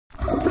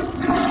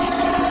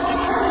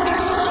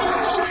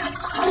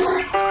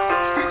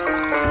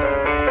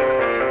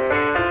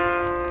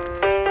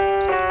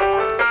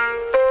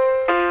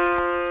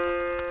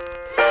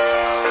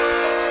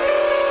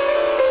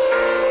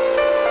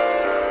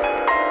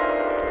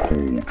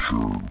Here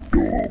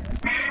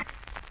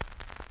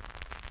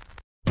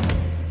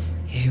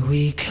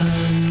we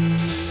come,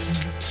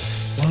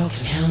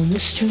 walking down the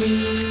street.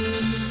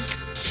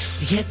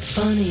 We get the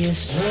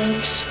funniest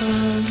looks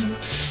from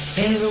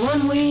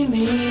everyone we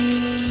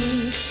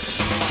meet.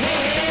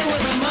 Hey, we're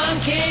the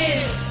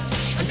monkeys,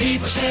 and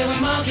people say we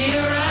monkey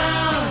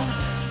around,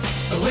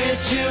 but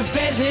we're too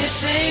busy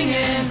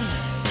singing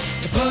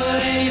to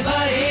put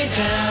anybody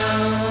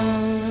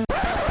down.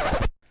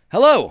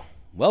 Hello,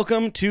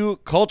 welcome to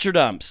Culture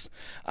Dumps.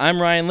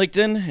 I'm Ryan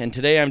Lichten, and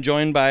today I'm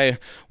joined by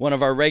one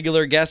of our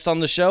regular guests on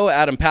the show,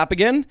 Adam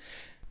Papagan.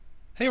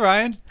 Hey,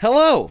 Ryan.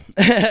 Hello.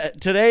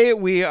 Today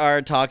we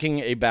are talking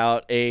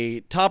about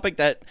a topic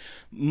that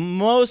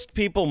most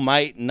people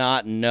might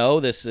not know.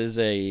 This is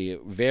a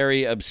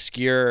very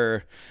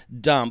obscure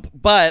dump,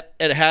 but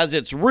it has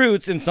its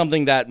roots in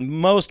something that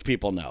most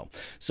people know.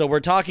 So we're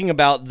talking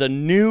about the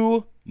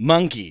New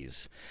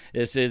Monkees.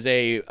 This is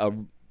a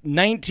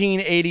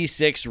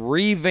 1986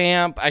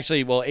 revamp,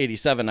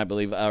 87, I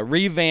believe,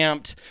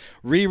 revamped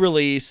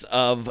re-release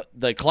of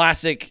the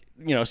classic,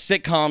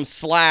 sitcom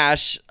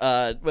slash,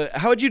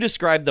 how would you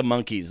describe the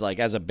Monkees, like,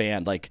 as a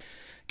band? Like,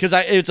 because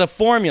it's a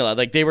formula,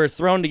 like, they were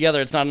thrown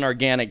together. It's not an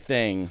organic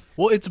thing.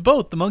 Well, it's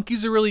both. The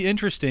Monkees are really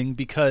interesting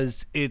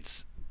because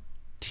it's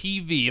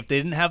TV. If they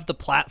didn't have the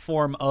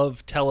platform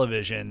of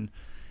television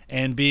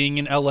and being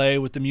in LA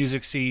with the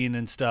music scene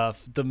and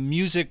stuff, the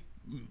music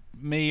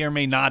may or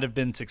may not have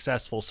been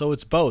successful. So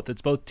it's both.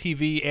 It's both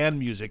TV and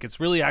music. It's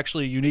really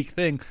actually a unique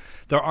thing.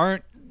 There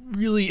aren't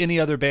really any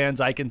other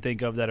bands I can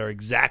think of that are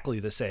exactly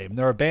the same.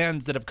 There are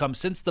bands that have come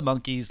since the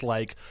Monkees,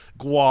 like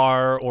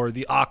Gwar or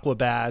the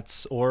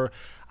Aquabats, or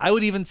I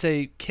would even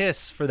say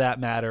Kiss for that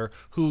matter,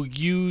 who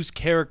use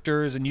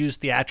characters and use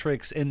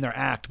theatrics in their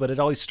act, but it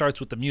always starts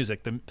with the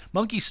music. The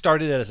Monkees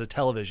started it as a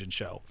television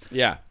show.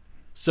 Yeah.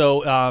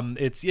 So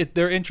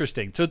they're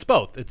interesting. So it's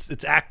both.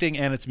 It's acting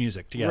and it's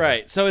music together.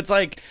 Right. So it's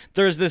like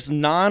there's this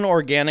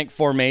non-organic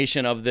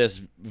formation of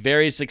this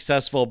very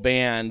successful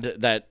band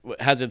that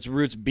has its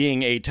roots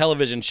being a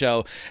television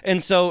show.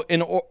 And so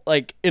in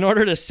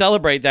order to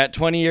celebrate that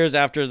 20 years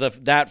after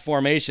that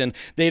formation,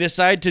 they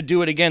decide to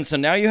do it again. So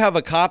now you have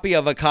a copy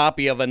of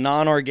a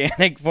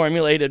non-organic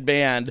formulated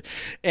band,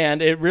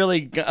 and it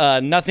really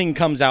nothing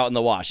comes out in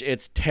the wash.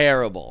 It's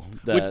terrible.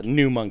 The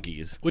New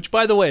Monkees. Which,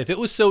 by the way, if it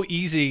was so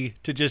easy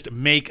to just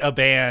make a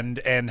band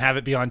and have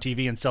it be on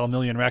TV and sell 1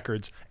 million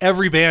records,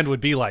 every band would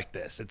be like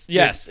this.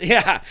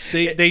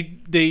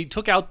 They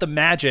took out the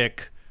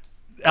magic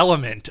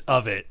element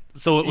of it,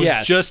 so it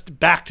was just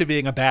back to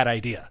being a bad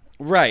idea.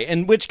 Right,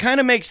 and which kind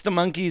of makes the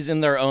Monkees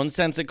in their own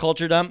sense a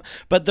culture dump,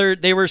 but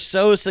they were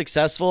so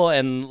successful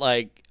and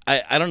like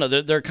I don't know,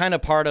 they're kind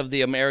of part of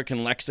the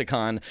American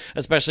lexicon,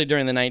 especially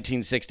during the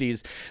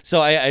 1960s.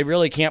 So I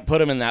really can't put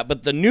them in that.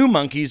 But the New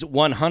Monkees,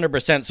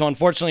 100%. So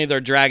unfortunately,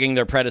 they're dragging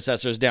their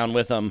predecessors down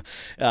with them.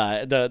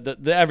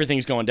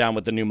 Everything's going down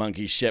with the New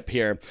Monkees ship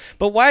here.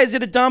 But why is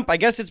it a dump? I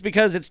guess it's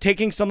because it's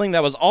taking something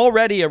that was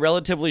already a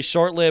relatively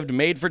short-lived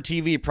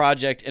made-for-TV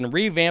project and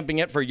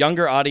revamping it for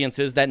younger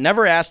audiences that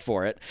never asked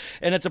for it.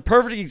 And it's a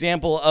perfect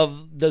example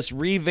of this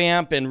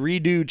revamp and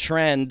redo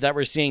trend that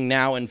we're seeing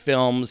now in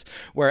films,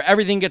 where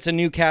everything gets a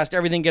new cast,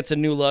 everything gets a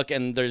new look,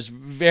 and there's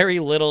very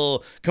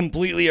little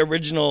completely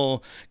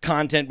original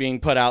content being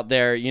put out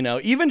there.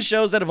 Even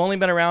shows that have only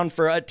been around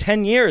for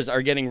 10 years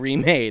are getting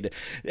remade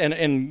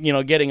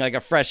and getting like a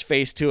fresh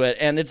face to it.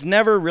 And it's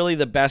never really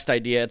the best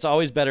idea. It's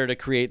always better to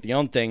create the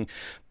own thing.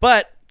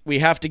 But we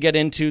have to get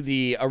into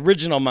the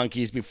original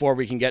Monkees before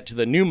we can get to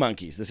the New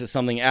Monkees. This is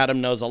something Adam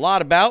knows a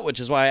lot about,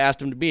 which is why I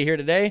asked him to be here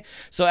today.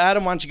 So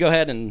Adam, why don't you go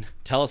ahead and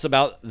tell us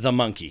about the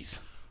Monkees?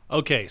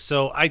 Okay,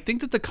 so I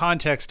think that the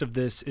context of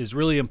this is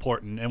really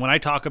important. And when I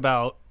talk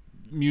about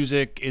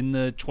music in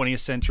the 20th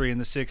century, in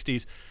the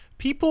 60s,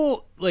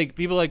 people like,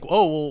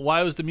 oh, well,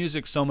 why was the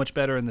music so much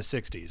better in the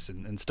 60s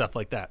and stuff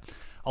like that?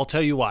 I'll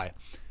tell you why.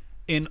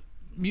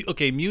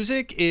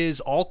 Music is,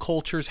 all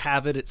cultures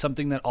have it. It's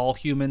something that all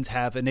humans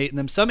have innate in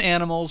them. Some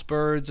animals,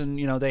 birds, and,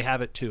 they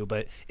have it too.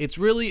 But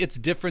it's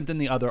different than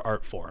the other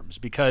art forms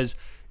because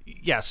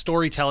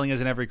storytelling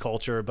is in every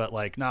culture, but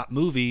like not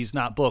movies,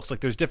 not books. Like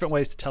there's different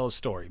ways to tell a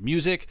story.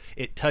 Music,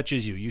 it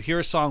touches you. You hear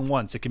a song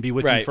once, it can be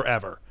with you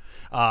forever.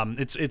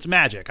 It's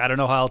magic. I don't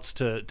know how else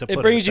to put it.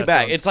 It brings you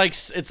back. It's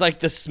like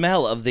the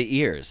smell of the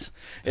ears.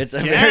 It's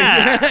a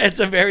it's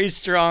a very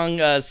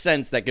strong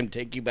sense that can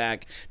take you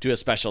back to a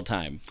special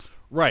time.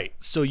 Right.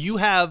 So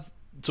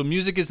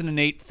music is an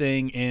innate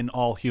thing in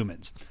all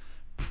humans.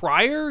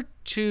 Prior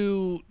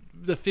to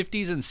the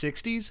 50s and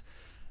 60s,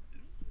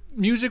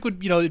 music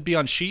would, it'd be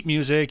on sheet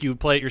music. You would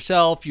play it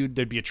yourself.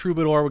 There'd be a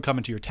troubadour would come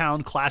into your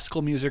town,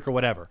 classical music or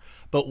whatever.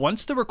 But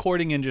once the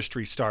recording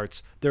industry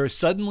starts, there is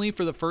suddenly,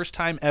 for the first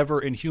time ever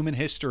in human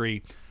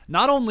history,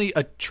 not only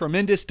a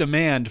tremendous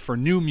demand for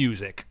new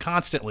music,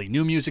 constantly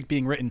new music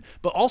being written,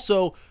 but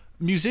also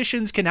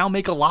musicians can now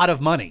make a lot of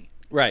money.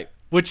 Right.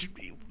 Which,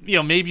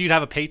 maybe you'd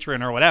have a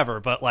patron or whatever,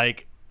 but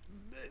like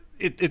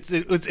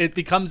it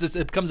becomes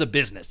a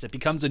business. It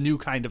becomes a new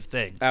kind of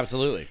thing.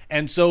 Absolutely.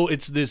 And so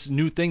it's this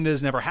new thing that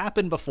has never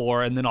happened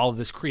before, and then all of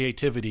this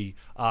creativity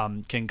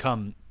can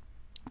come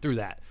through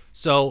that.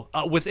 So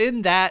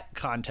within that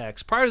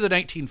context, prior to the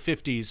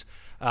 1950s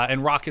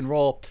and rock and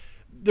roll,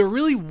 there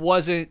really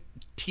wasn't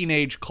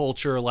teenage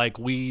culture like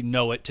we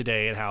know it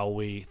today and how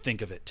we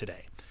think of it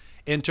today.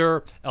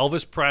 Enter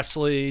Elvis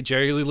Presley,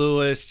 Jerry Lee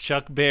Lewis,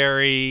 Chuck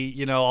Berry,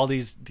 all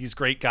these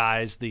great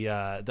guys, the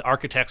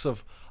architects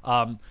of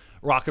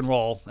rock and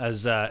roll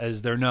as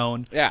they're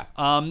known. Yeah.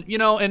 And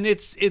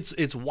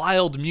it's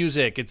wild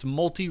music, it's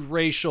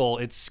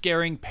multiracial, it's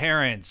scaring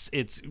parents,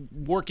 it's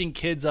working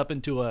kids up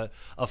into a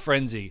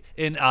frenzy.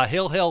 In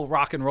Hail Hail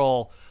Rock and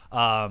Roll,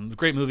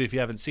 great movie if you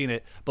haven't seen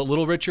it, but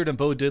Little Richard and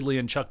Bo Diddley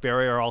and Chuck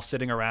Berry are all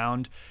sitting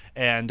around,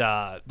 and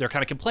they're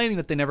kind of complaining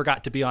that they never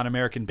got to be on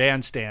American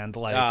Bandstand,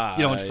 in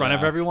front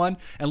of everyone.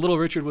 And Little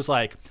Richard was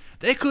like,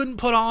 they couldn't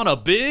put on a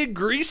big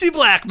greasy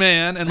black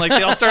man, and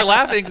they all start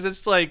laughing because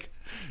it's like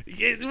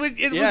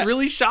it was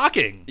really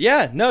shocking.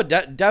 Yeah, no,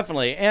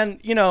 definitely. And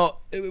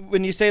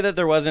when you say that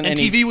there wasn't and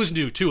any TV was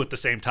new too at the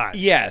same time.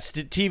 Yes,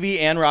 TV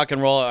and rock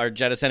and roll are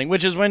jettisoning,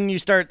 which is when you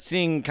start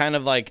seeing kind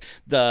of like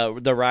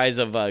the rise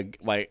of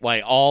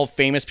why all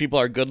famous people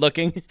are good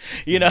looking.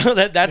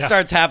 That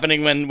starts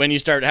happening when you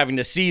start having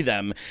to see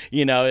them.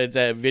 It's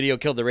a video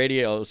killed the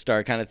radio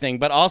star kind of thing.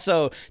 But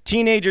also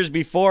teenagers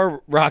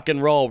before rock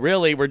and roll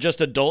really were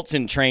just adults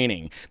in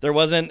training. There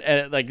wasn't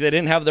they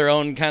didn't have their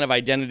own kind of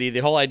identity. The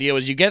whole idea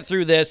was you get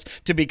through this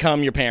to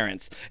become your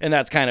parents, and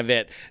that's kind of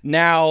it.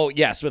 Now,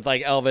 yes, with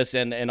like Elvis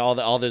and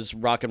all this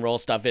rock and roll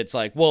stuff, it's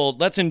like, well,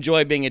 let's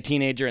enjoy being a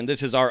teenager, and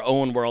this is our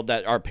own world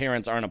that our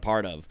parents aren't a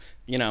part of.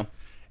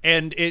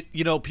 And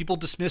people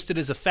dismissed it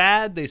as a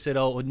fad. They said,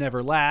 oh, it would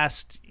never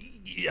last.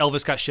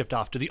 Elvis got shipped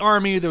off to the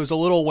army. There was a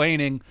little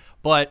waning,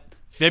 but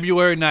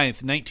February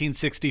 9th,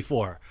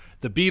 1964,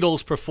 the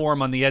Beatles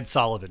perform on the Ed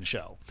Sullivan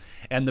Show.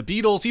 And the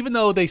Beatles, even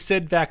though they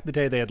said back in the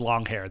day they had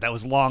long hair, that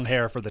was long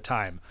hair for the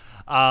time.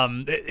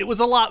 It was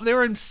a lot. They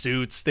were in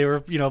suits. They were,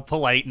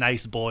 polite,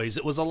 nice boys.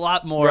 It was a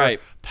lot more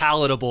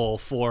palatable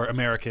for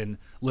American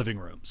living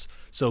rooms.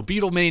 So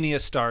Beatlemania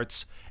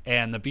starts,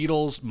 and the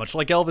Beatles, much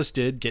like Elvis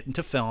did, get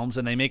into films,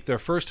 and they make their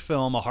first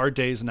film, A Hard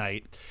Day's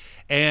Night.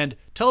 And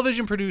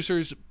television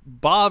producers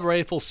Bob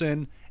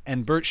Rafelson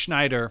and Bert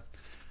Schneider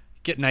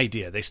get an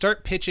idea. They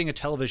start pitching a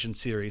television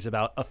series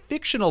about a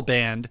fictional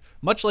band,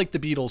 much like the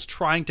Beatles,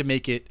 trying to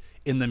make it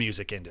in the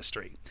music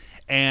industry.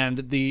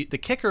 And the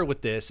kicker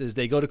with this is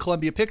they go to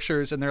Columbia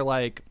Pictures and they're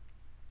like,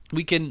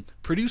 we can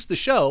produce the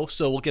show,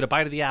 so we'll get a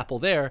bite of the apple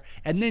there,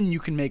 and then you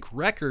can make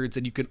records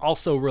and you can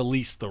also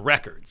release the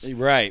records.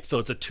 Right. So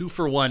it's a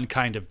 2-for-1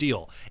 kind of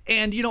deal.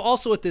 And,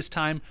 also at this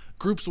time,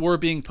 groups were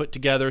being put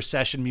together,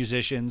 session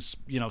musicians,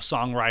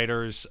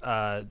 songwriters,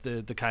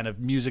 the kind of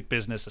music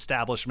business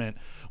establishment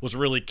was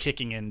really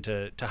kicking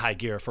into high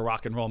gear for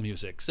rock and roll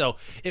music. So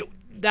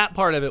that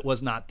part of it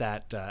was not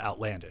that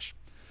outlandish.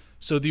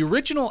 So the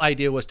original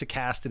idea was to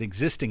cast an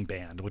existing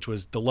band, which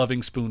was The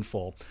Loving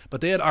Spoonful, but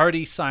they had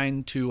already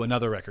signed to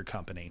another record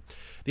company.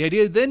 The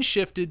idea then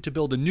shifted to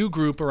build a new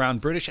group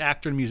around British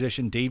actor and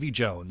musician Davy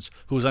Jones,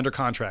 who was under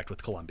contract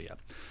with Columbia.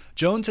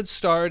 Jones had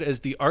starred as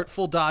the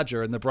Artful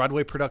Dodger in the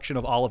Broadway production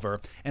of Oliver,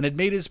 and had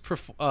made his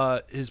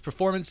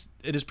performance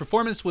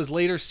was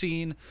later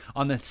seen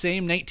on the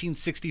same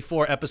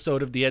 1964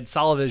 episode of The Ed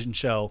Sullivan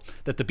Show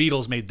that the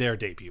Beatles made their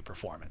debut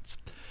performance.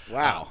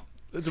 Wow.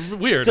 It's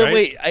weird, so right?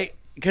 Wait,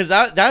 because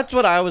that's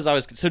what I was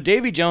always. So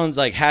Davy Jones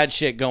had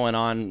shit going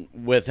on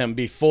with him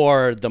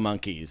before the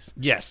Monkees.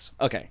 Yes.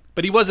 Okay.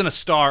 But he wasn't a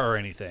star or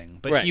anything.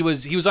 But right. he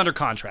was under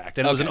contract,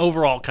 and it was an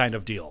overall kind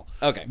of deal.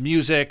 Okay.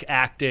 Music,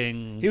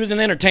 acting. He was an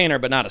entertainer,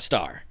 but not a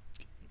star.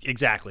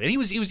 Exactly, and he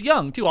was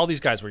young too. All these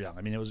guys were young.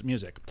 I mean, it was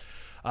music.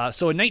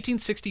 So in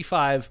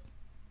 1965,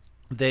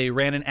 they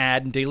ran an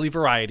ad in Daily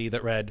Variety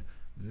that read,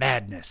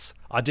 "Madness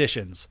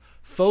auditions.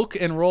 Folk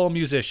and role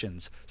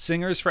musicians,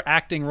 singers for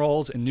acting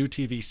roles in new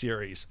TV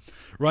series.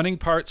 Running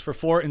parts for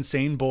 4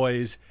 insane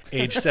boys,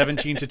 aged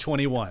 17 to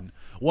 21.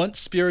 Once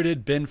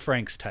spirited Ben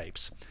Franks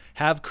types.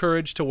 Have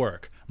courage to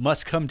work.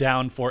 Must come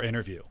down for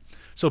interview."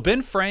 So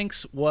Ben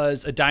Franks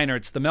was a diner.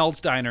 It's the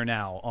Mel's Diner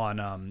now on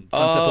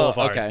Sunset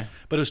Boulevard. Okay.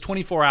 But it was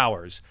 24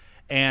 hours.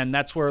 And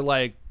that's where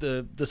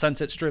the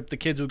Sunset Strip, the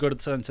kids who would go to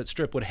the Sunset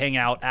Strip would hang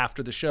out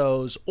after the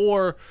shows.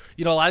 Or,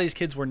 a lot of these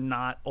kids were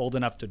not old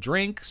enough to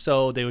drink,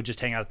 so they would just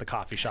hang out at the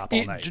coffee shop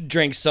all night.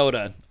 Drink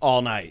soda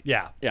all night.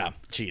 Yeah. Yeah.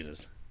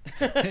 Jesus.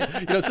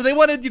 So they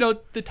wanted,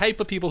 the type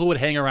of people who would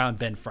hang around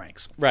Ben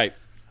Franks. Right.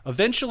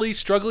 Eventually,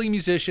 struggling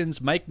musicians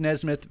Mike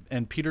Nesmith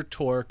and Peter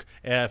Tork,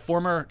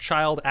 former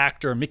child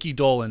actor Mickey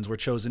Dolenz were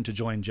chosen to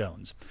join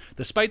Jones.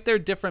 Despite their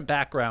different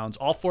backgrounds,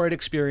 all 4 had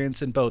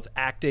experience in both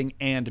acting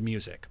and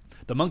music.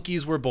 The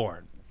Monkees were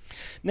born.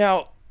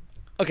 Now,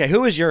 okay,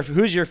 who's your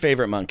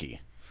favorite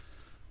monkey?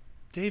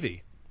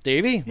 Davy.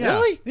 Davy? Yeah.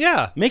 Really?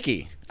 Yeah.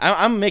 Mickey.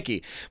 I'm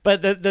Mickey.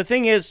 But the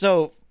thing is,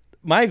 so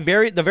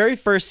the very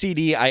first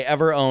CD I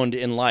ever owned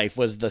in life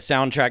was the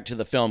soundtrack to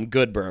the film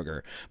Good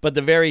Burger. But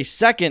the very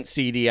second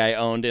CD I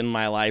owned in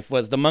my life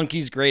was the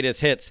Monkees'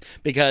 Greatest Hits,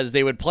 because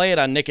they would play it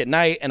on Nick at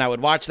Night and I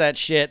would watch that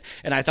shit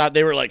and I thought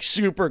they were like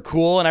super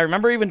cool. And I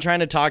remember even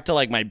trying to talk to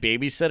like my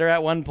babysitter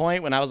at one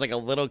point when I was like a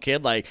little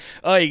kid, like,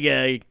 oh,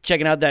 you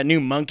checking out that new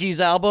Monkees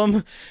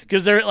album?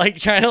 Because they're like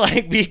trying to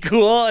like be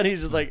cool. And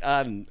he's just like,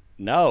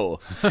 no.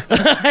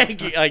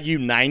 like you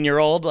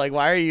 9-year-old, like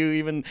why do you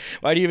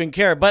even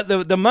care? But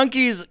the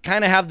Monkees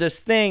kind of have this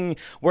thing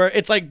where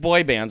it's like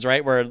boy bands,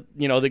 right? Where,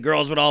 you know, the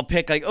girls would all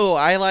pick like, oh,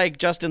 I like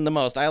Justin the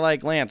most, I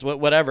like Lance,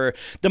 whatever.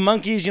 The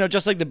Monkees, you know,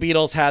 just like the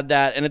Beatles had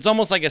that, and it's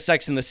almost like a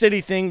Sex and the City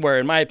thing where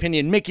in my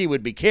opinion Mickey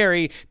would be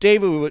Carrie,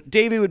 Davey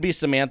would be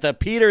Samantha,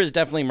 Peter is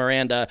definitely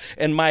Miranda,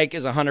 and Mike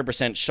is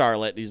 100%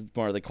 Charlotte. He's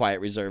more of the quiet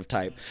reserve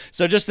type.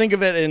 So just think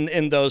of it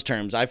in those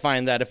terms. I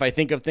find that if I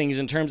think of things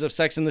in terms of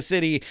Sex and the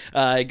City,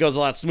 it goes a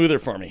lot smoother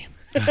for me.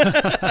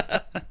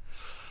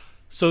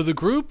 So the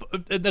group,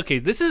 okay,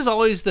 this is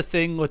always the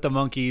thing with the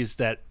Monkees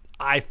that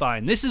I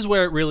find. This is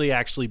where it really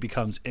actually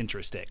becomes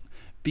interesting,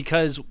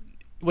 because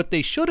what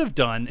they should have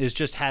done is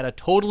just had a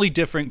totally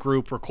different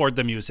group record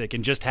the music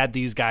and just had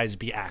these guys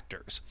be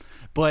actors.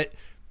 But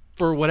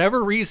for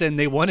whatever reason,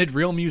 they wanted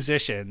real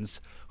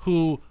musicians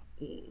who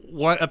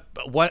want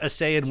a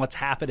say in what's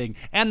happening,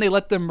 and they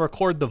let them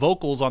record the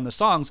vocals on the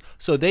songs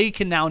so they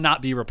can now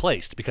not be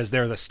replaced because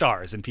they're the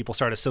stars and people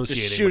start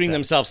associating just shooting with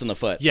them. themselves in the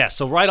foot. Yeah,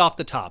 so right off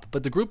the top.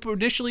 But the group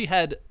initially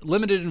had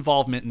limited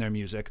involvement in their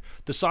music.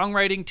 The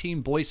songwriting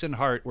team Boyce and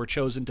Hart were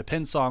chosen to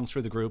pen songs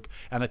for the group,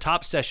 and the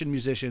top session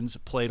musicians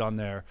played on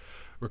their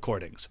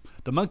recordings.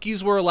 The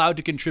Monkees were allowed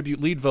to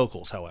contribute lead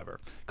vocals, however.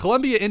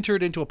 Columbia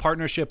entered into a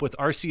partnership with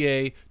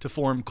RCA to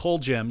form Cole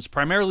Gems,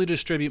 primarily to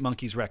distribute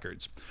Monkees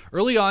records.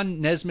 Early on,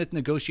 Nesmith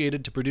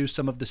negotiated to produce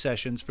some of the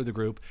sessions for the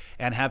group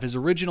and have his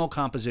original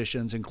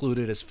compositions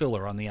included as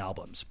filler on the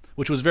albums,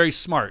 which was very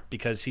smart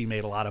because he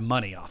made a lot of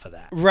money off of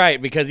that.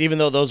 Right, because even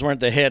though those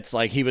weren't the hits,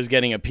 like he was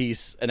getting an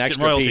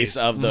extra royalties. piece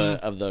of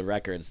the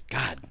records.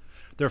 God.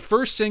 Their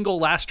first single,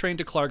 Last Train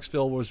to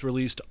Clarksville, was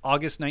released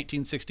August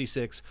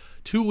 1966,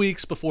 2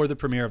 weeks before the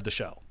premiere of the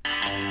show.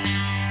 Take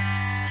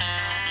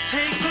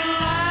the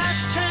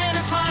last train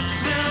to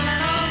Clarksville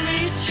and I'll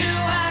meet you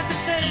at the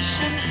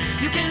station.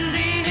 You can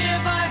be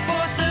here by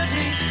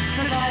 4:30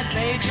 'cause I've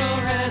made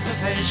your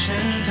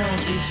reservation.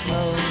 Don't be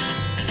slow.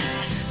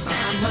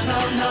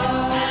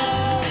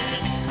 No.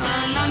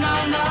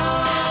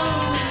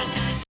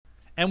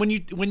 And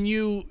when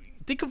you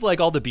think of like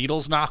all the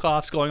Beatles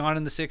knockoffs going on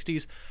in the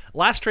 60s,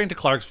 Last Train to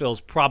Clarksville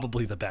is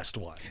probably the best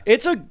one. I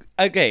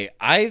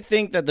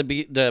think that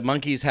the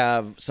Monkees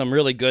have some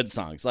really good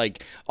songs.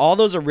 Like all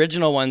those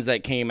original ones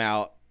that came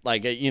out,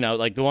 like, you know,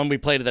 like the one we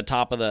played at the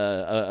top of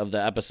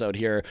the episode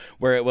here,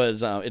 where it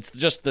was it's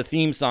just the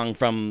theme song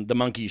from the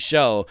Monkees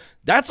show.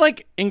 That's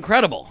like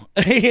incredible.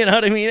 You know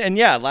what I mean? And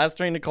yeah, Last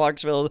Train to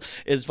Clarksville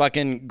is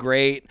fucking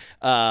great.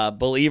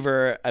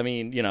 Believer, I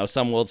mean, you know,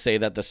 some will say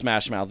that the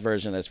Smash Mouth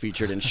version as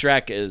featured in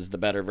Shrek is the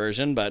better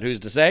version, but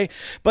who's to say?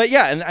 But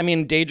yeah, and I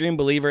mean, Daydream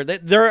Believer,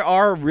 there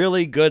are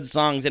really good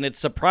songs, and it's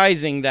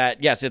surprising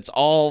that, yes, it's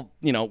all,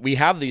 you know, we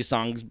have these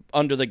songs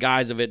under the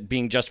guise of it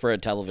being just for a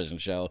television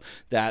show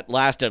that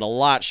lasted a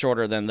lot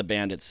shorter than the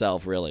band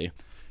itself, really.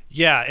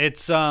 Yeah,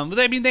 it's I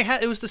mean,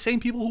 it was the same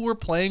people who were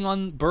playing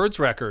on Birds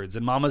records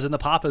and Mamas and the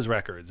Papas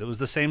records. It was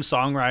the same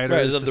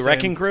songwriters. Right, the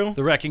Wrecking Crew?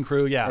 The Wrecking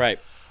Crew, yeah. Right.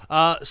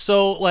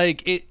 So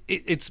like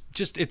it's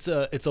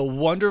a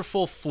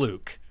wonderful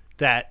fluke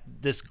that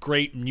this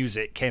great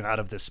music came out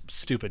of this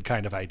stupid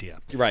kind of idea.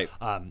 Right.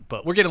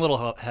 But we're getting a little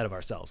ahead of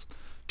ourselves.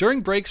 During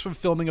breaks from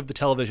filming of the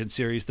television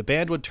series, the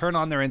band would turn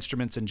on their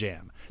instruments and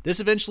jam. This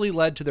eventually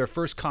led to their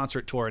first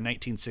concert tour in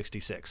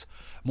 1966.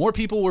 More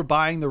people were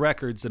buying the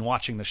records than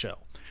watching the show.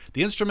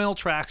 The instrumental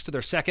tracks to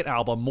their second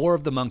album, More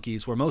of the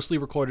Monkees, were mostly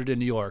recorded in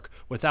New York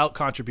without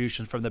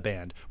contribution from the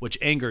band, which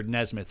angered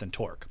Nesmith and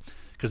Torque,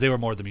 because they were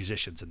more the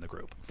musicians in the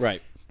group.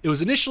 Right. It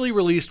was initially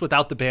released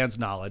without the band's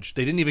knowledge.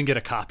 They didn't even get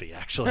a copy,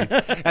 actually.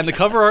 And the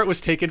cover art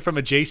was taken from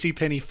a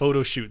JCPenney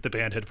photo shoot the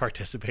band had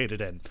participated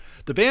in.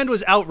 The band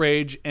was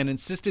outraged and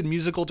insisted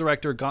musical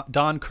director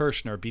Don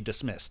Kirshner be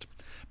dismissed.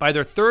 By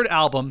their third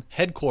album,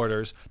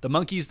 Headquarters, the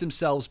Monkees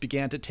themselves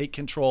began to take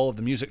control of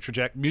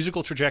the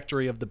musical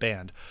trajectory of the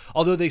band,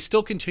 although they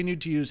still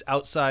continued to use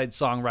outside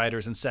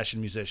songwriters and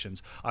session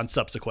musicians on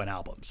subsequent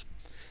albums.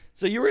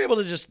 So you were able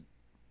to just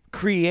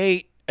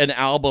create an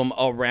album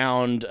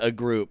around a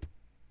group.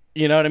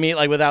 You know what I mean?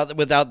 Like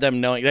without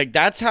them knowing. Like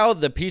that's how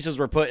the pieces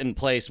were put in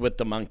place with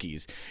the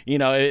Monkees. You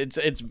know,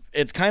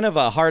 it's kind of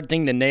a hard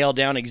thing to nail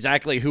down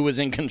exactly who was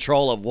in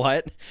control of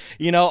what.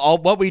 You know,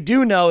 what we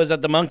do know is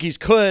that the Monkees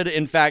could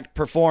in fact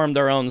perform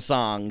their own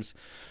songs,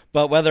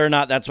 but whether or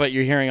not that's what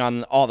you're hearing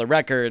on all the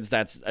records,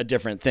 that's a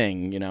different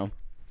thing, you know.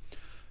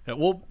 Yeah,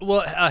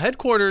 well,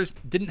 Headquarters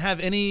didn't have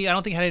any, I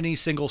don't think had any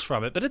singles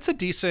from it, but it's a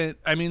decent,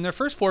 I mean, their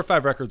first 4 or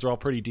 5 records are all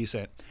pretty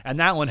decent. And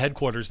that one,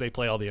 Headquarters, they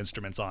play all the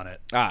instruments on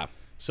it. Ah.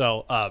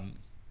 So,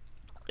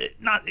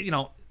 not, you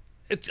know,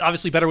 it's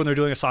obviously better when they're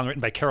doing a song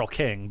written by Carole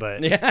King,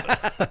 but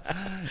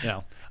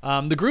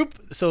the group.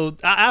 So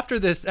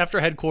after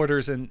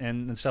Headquarters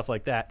and stuff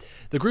like that,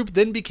 the group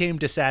then became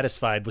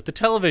dissatisfied with the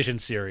television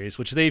series,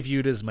 which they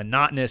viewed as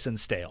monotonous and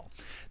stale.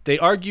 They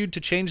argued to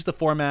change the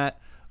format,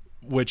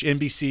 which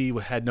NBC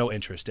had no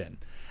interest in.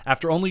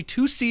 After only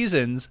 2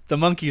 seasons, the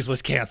Monkees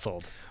was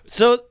canceled.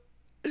 So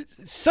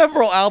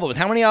several albums.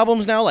 How many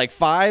albums now? Like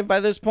 5 by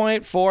this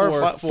point? Four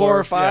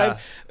or five? Yeah.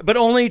 But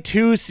only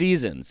 2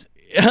 seasons.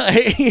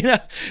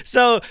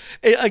 So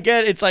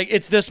again, it's like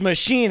it's this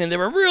machine, and they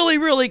were really,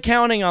 really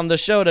counting on the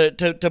show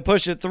to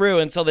push it through,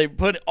 and so they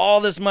put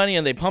all this money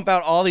and they pump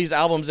out all these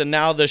albums, and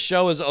now the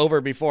show is over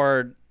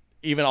before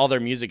even all their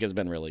music has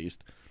been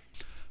released.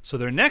 So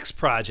their next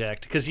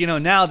project, because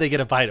now they get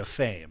a bite of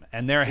fame,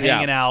 and they're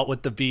hanging out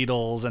with the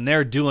Beatles, and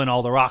they're doing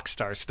all the rock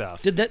star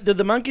stuff. Did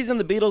the Monkees and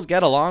the Beatles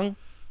get along?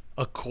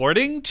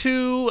 According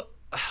to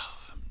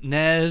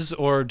Nez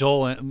or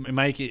Dolan,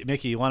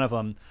 Mickey, one of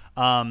them.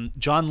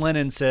 John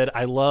Lennon said,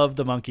 "I love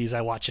the Monkees.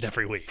 I watch it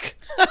every week."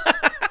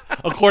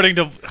 According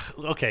to,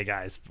 okay,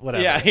 guys,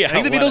 whatever. Yeah. I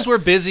think the Beatles were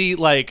busy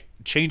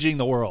changing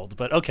the world,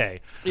 but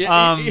okay.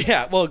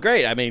 Yeah. Well,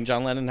 great. I mean,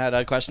 John Lennon had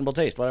a questionable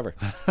taste. Whatever.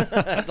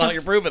 That's all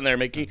you're proving there,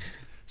 Mickey.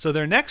 So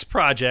their next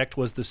project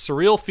was the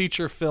surreal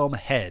feature film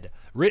Head,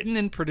 written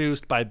and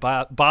produced by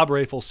Bob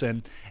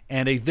Rafelson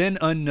and a then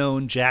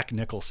unknown Jack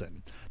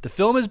Nicholson. The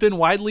film has been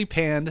widely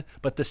panned,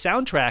 but the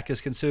soundtrack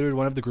is considered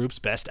one of the group's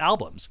best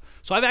albums.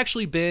 So I've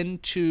actually been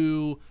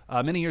to,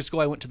 many years ago,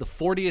 I went to the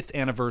 40th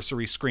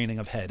anniversary screening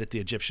of Head at the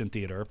Egyptian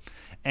Theater,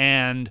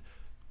 and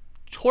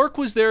Torque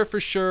was there for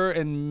sure,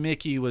 and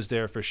Mickey was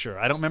there for sure.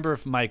 I don't remember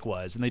if Mike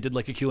was, and they did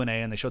a Q&A,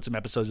 and they showed some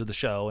episodes of the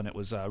show, and it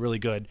was really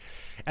good.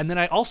 And then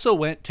I also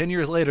went 10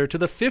 years later to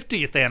the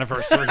 50th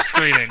anniversary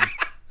screening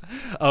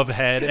of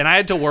Head, and I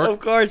had to work. Of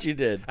course you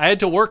did. I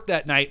had to work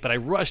that night, but I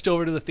rushed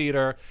over to the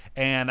theater,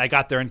 and I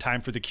got there in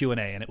time for the Q&A,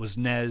 and it was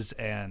Nez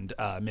and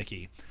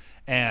Mickey.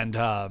 And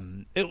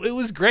it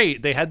was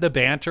great. They had the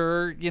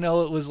banter, it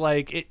was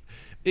like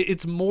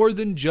it's more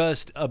than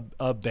just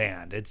a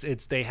band.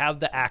 It's they have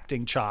the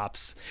acting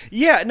chops.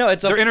 Yeah, no,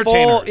 they're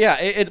entertainers. Full, yeah,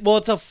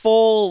 it's a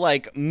full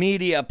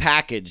media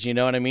package, you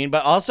know what I mean?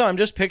 But also I'm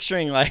just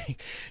picturing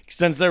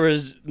since there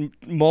was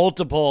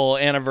multiple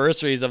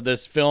anniversaries of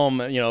this film,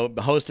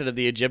 hosted at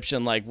the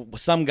Egyptian,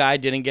 some guy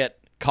didn't get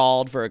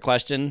called for a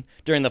question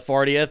during the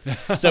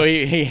 40th, so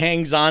he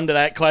hangs on to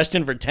that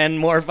question for 10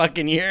 more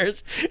fucking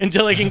years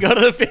until he can go to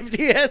the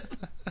 50th.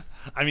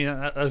 I mean,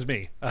 that was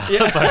me.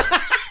 Yeah.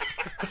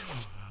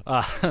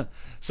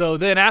 So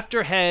then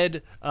after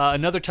Head,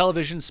 another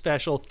television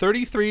special,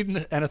 33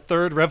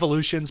 1/3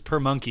 Revolutions per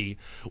Monkey,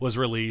 was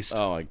released.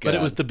 Oh my God. But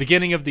it was the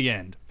beginning of the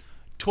end.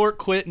 Torque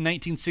quit in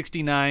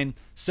 1969.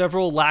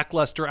 Several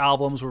lackluster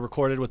albums were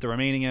recorded with the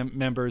remaining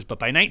members, but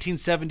by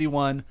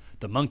 1971,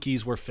 the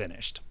Monkees were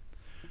finished.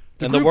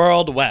 The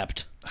world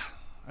wept.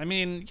 I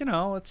mean,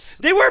 it's...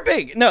 They were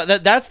big. No,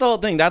 that's the whole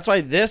thing. That's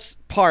why this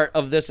part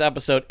of this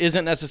episode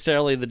isn't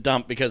necessarily the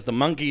dump, because the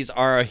Monkees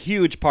are a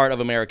huge part of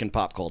American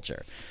pop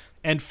culture.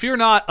 And fear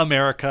not,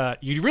 America,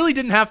 you really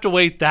didn't have to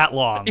wait that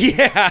long.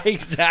 Yeah,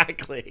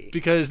 exactly.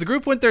 Because the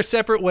group went their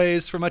separate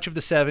ways for much of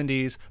the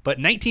 70s, but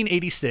in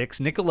 1986,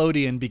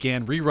 Nickelodeon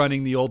began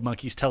rerunning the old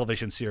Monkees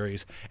television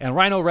series, and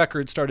Rhino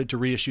Records started to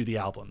reissue the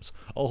albums.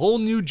 A whole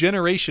new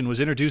generation was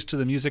introduced to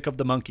the music of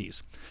the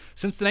Monkees.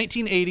 Since the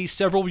 1980s,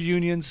 several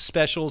reunions,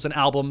 specials, and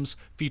albums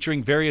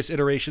featuring various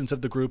iterations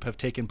of the group have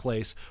taken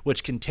place,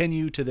 which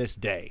continue to this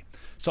day.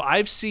 So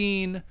I've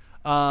seen...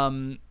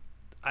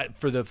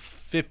 for the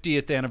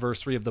 50th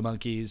anniversary of the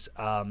Monkees,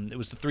 it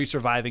was the 3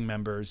 surviving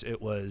members.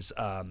 It was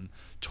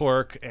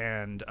Torque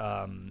and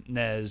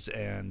Nez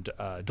and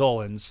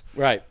Dolenz.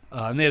 Right.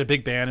 And they had a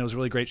big band. It was a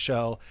really great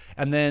show.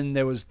 And then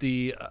there was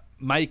the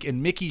Mike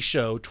and Mickey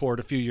show, toured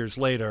a few years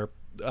later.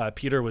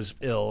 Peter was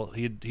ill.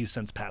 He's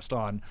since passed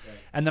on. Right.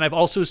 And then I've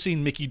also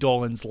seen Mickey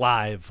Dolenz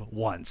live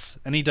once.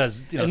 And he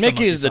does, and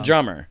Mickey is the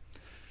drummer.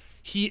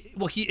 He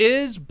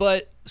is,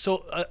 but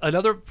so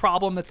another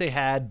problem that they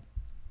had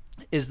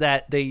is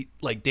that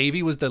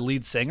Davey was the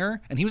lead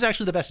singer, and he was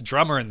actually the best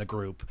drummer in the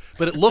group,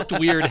 but it looked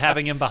weird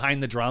having him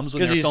behind the drums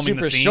when they're filming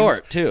the scenes. Because he's super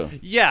short too.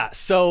 Yeah,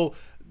 so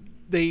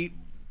they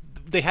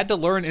had to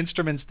learn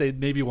instruments they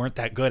maybe weren't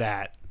that good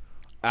at.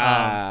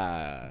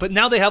 But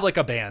now they have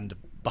a band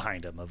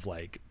behind them of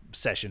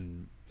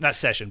not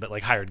session,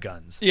 but hired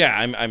guns. Yeah,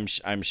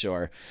 I'm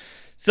sure.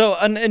 So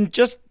and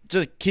just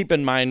to keep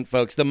in mind,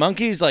 folks, the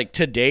Monkees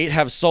to date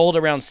have sold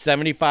around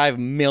 75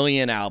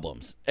 million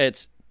albums.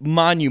 It's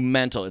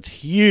monumental. It's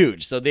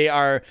huge. So they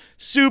are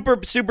super,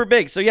 super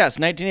big. So yes,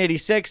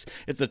 1986,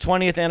 it's the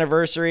 20th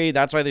anniversary.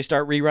 That's why they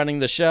start rerunning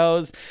the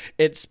shows.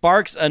 It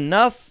sparks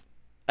enough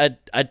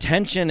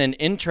attention and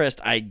interest,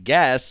 I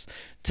guess,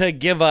 to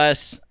give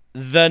us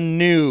the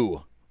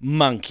new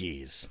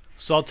Monkees.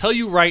 So I'll tell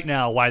you right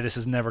now why this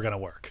is never going to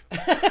work.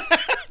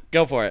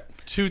 Go for it.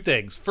 2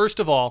 things. First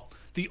of all,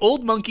 the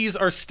old Monkees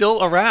are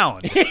still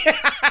around.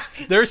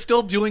 They're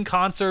still doing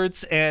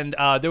concerts, and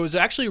there was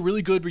actually a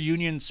really good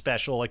reunion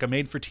special, a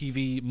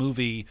made-for-TV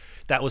movie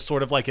that was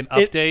sort of like an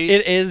update.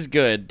 It is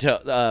good.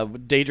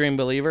 Daydream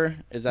Believer,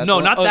 is that No,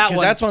 the one? not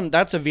that one.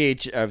 That's a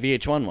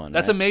VH1 one.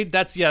 That's right?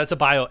 that's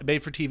a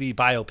made for TV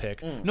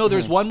biopic. No,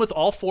 there's one with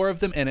all 4 of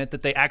them in it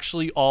that they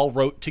actually all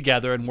wrote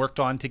together and worked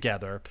on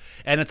together,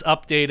 and it's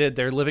updated.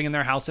 They're living in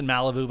their house in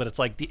Malibu, but it's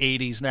like the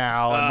 80s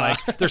now, and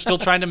like they're still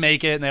trying to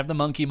make it, and they have the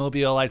Monkey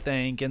Mobile, I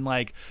think, and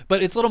like,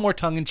 but it's a little more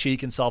tongue in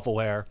cheek and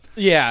self-aware.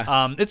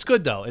 Yeah. It's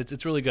good though.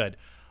 It's really good.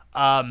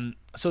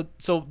 So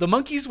the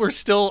Monkees were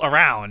still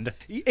around.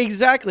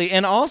 Exactly.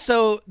 And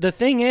also the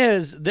thing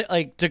is that,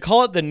 like, to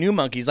call it the New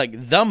Monkees, like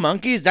the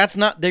Monkees, that's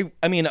not they.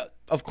 I mean,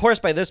 of course,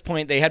 by this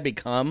point they had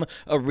become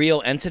a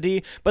real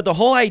entity, but the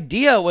whole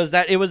idea was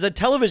that it was a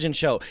television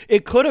show.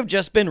 It could have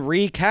just been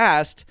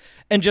recast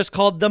and just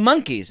called The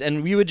Monkees,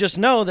 and we would just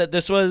know that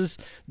this was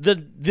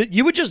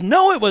you would just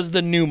know it was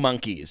the New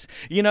Monkees.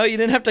 You know, you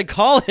didn't have to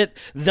call it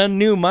the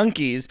New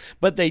Monkees,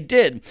 but they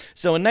did.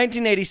 So in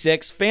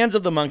 1986, fans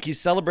of the Monkees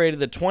celebrated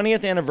the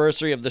 20th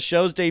anniversary of the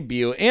show's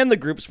debut and the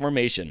group's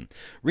formation.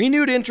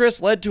 Renewed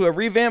interest led to a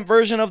revamped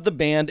version of the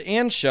band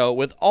and show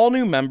with all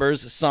new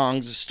members,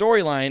 songs,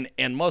 storyline,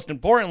 and most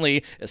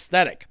importantly,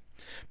 aesthetic.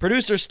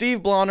 Producer Steve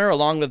Blauner,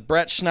 along with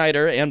Brett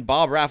Schneider and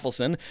Bob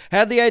Rafelson,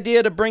 had the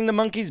idea to bring the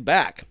Monkees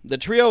back. The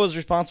trio was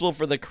responsible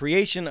for the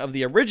creation of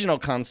the original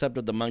concept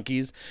of the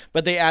Monkees,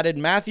 but they added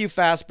Matthew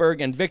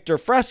Fassberg and Victor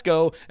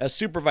Fresco as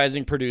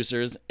supervising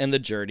producers, and the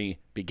journey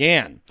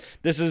began.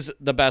 This is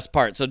the best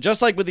part. So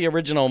just like with the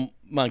original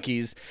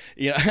Monkees,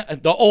 you know,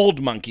 the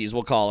old Monkees,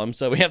 we'll call them.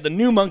 So we have the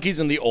New Monkees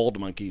and the old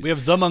Monkees. We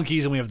have the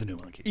Monkees and we have the New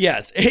Monkees.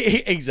 Yes,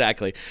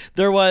 exactly.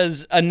 There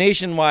was a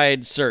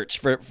nationwide search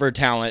for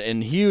talent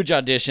and huge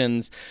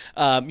auditions.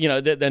 You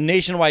know, the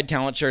nationwide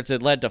talent search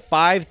that led to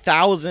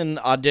 5,000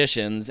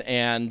 auditions.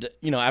 And,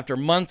 you know, after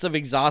months of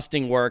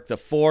exhausting work, the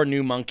 4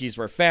 New Monkees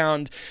were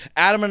found.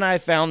 Adam and I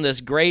found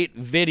this great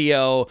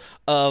video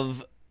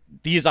of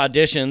these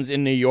auditions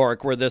in New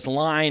York where this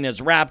line is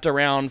wrapped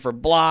around for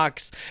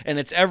blocks, and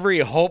it's every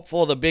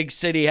hopeful the big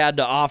city had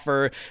to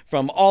offer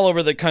from all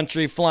over the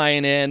country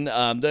flying in.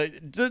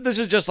 This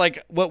is just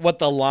like what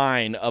the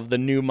line of the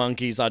New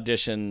Monkees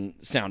audition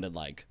sounded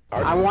like.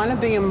 I want to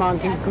be a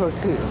monkey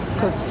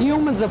because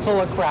humans are full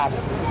of crap.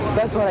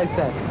 That's what I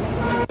said.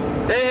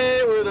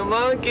 Hey, we're the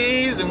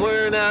Monkees, and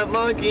we're not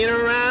monkeying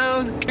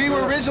around. We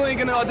were originally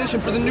going to audition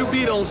for the New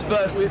Beatles,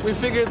 but we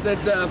figured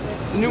that the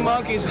New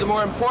Monkees is a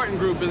more important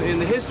group in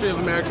the history of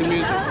American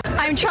music.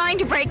 I'm trying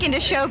to break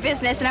into show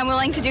business, and I'm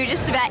willing to do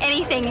just about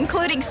anything,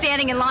 including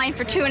standing in line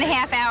for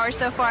 2.5 hours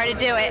so far to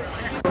do it.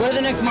 We're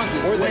the next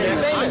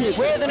Monkees.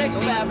 We're the next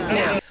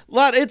Fab.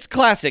 It's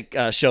classic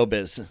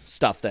showbiz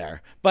stuff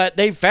there. But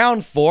they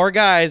found 4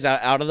 guys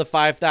out of the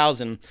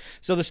 5,000.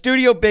 So the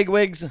studio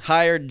bigwigs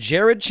hired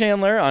Jared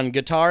Chandler on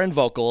guitar and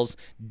vocals,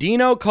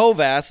 Dino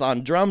Kovas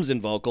on drums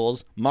and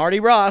vocals,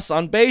 Marty Ross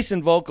on bass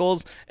and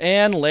vocals,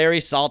 and Larry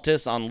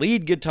Saltis on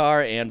lead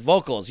guitar and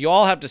vocals. You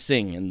all have to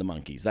sing in the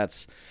Monkees.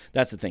 That's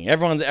the thing.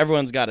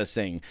 Everyone's got to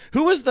sing.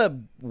 Who was the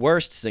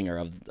worst singer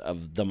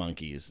of the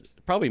Monkees?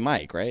 Probably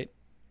Mike, right?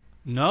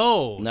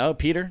 No,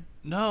 Peter?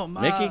 No,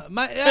 Mickey?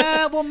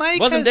 Well, Mike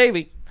wasn't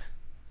Davey.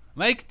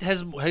 Mike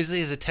has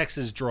a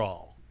Texas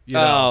drawl.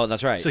 Oh,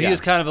 that's right. So he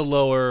is kind of a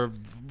lower.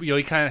 You know,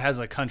 he kind of has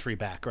a country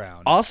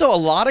background. Also, a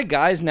lot of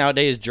guys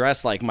nowadays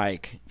dress like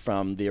Mike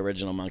from the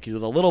original Monkees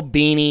with a little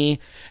beanie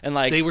and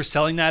like they were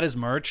selling that as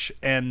merch,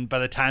 and by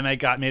the time I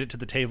made it to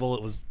the table,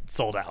 it was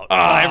sold out.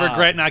 I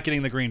regret not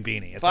getting the green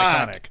beanie. It's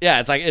iconic.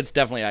 Yeah, it's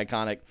definitely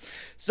iconic.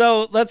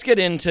 So let's get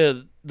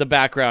into the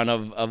background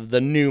of the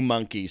New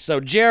Monkees. So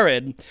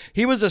Jared,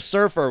 he was a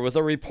surfer with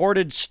a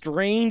reported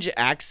strange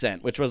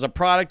accent, which was a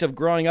product of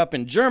growing up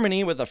in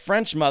Germany with a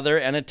French mother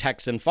and a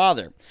Texan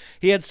father.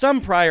 He had some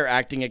prior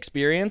acting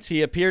experience.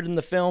 He appeared in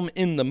the film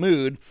In the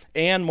Mood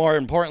and, more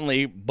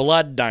importantly,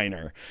 Blood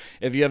Diner.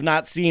 If you have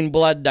not seen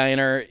Blood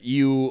Diner,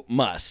 you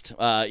must.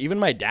 Even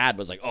my dad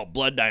was like, "Oh,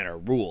 Blood Diner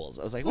rules."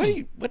 I was like, "What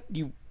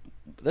you?"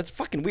 That's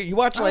fucking weird. You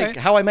watch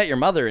How I Met Your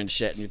Mother and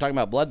shit, and you're talking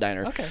about Blood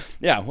Diner. Okay.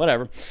 Yeah,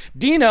 whatever.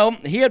 Dino,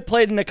 he had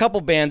played in a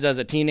couple bands as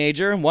a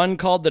teenager, one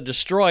called The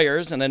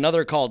Destroyers and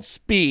another called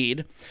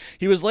Speed.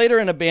 He was later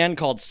in a band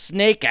called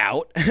Snake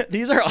Out.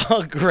 These are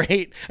all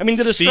great. I mean,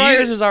 The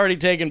Destroyers is already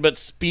taken, but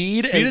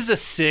Speed is a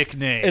sick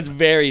name. It's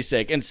very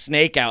sick, and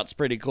Snake Out's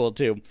pretty cool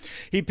too.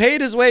 He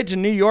paid his way to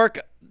New York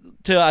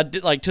to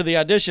the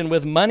audition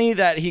with money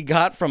that he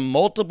got from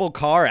multiple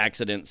car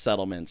accident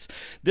settlements.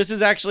 This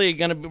is actually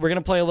we're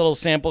gonna play a little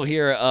sample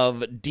here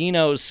of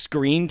Dino's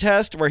screen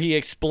test where he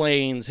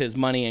explains his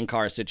money and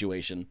car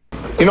situation.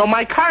 You know,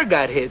 my car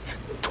got hit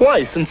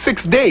twice in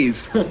 6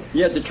 days.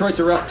 Yeah, Detroit's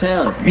a rough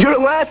town. You're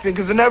laughing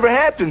because it never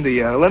happened to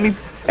you.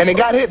 And it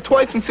got hit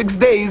twice in 6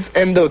 days,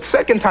 and the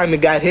second time it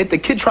got hit, the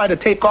kid tried to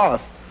take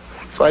off.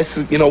 So I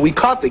said, we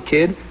caught the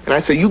kid, and I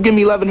said, you give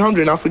me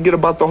 $1,100 and I'll forget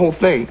about the whole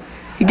thing.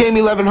 He gave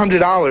me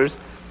 $1,100,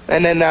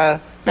 and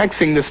then next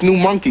thing, this New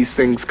Monkees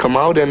things come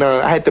out, and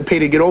I had to pay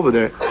to get over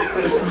there.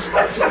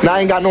 Now I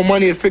ain't got no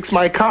money to fix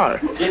my car.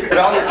 Did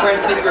all your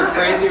friends think you were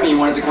crazy when you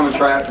wanted to come and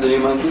try out for the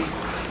New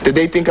Monkees? Did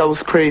they think I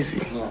was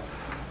crazy? Yeah.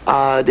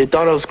 they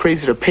thought I was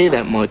crazy to pay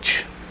that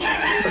much.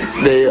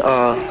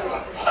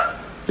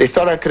 They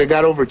thought I could have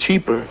got over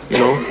cheaper, you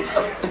know.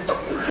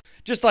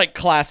 Just like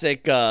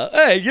classic,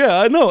 hey, yeah,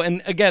 I know.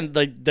 And again,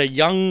 the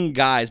young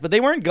guys, but they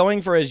weren't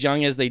going for as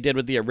young as they did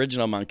with the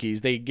original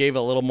Monkees. They gave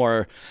a little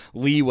more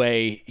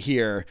leeway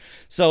here.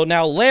 So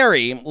now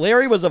Larry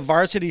was a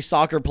varsity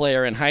soccer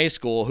player in high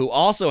school who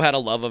also had a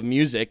love of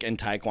music and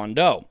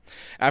Taekwondo.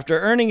 After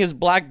earning his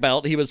black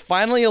belt, he was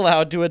finally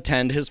allowed to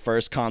attend his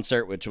first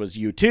concert, which was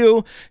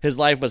U2. His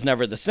life was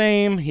never the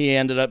same. He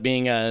ended up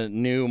being a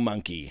new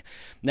Monkee.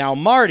 Now,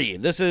 Marty,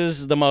 this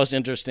is the most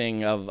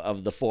interesting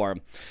of the four.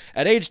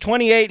 At age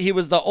 28, he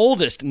was the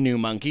oldest new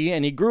Monkee,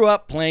 and he grew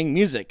up playing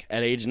music.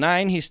 At age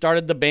 9, he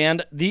started the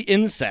band The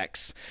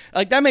Insects.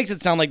 Like, that makes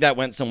it sound like that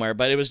went somewhere,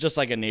 but it was just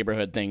like a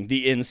neighborhood thing.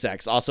 The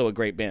Insects, also a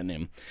great band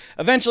name.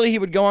 Eventually, he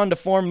would go on to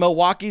form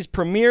Milwaukee's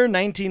premier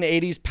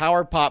 1980s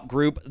power pop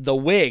group, The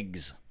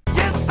Wigs.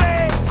 You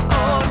say,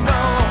 oh no,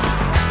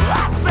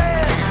 I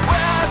say,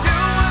 where do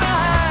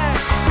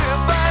I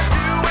find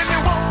you when you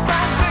won't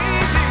find me?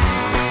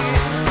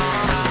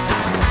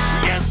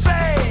 You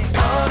say,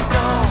 oh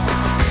no,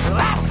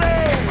 I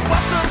say,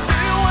 what's up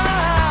do when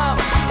I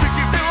took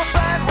you to a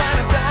bad wine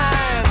and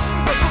dine,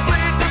 but the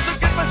bleed just to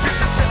get my shit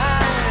to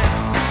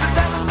shine. This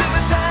happens in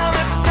the town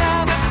every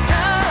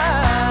time.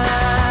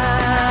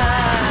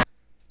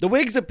 The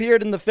Wigs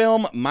appeared in the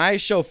film My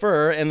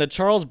Chauffeur and the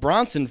Charles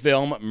Bronson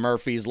film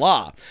Murphy's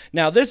Law.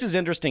 Now, this is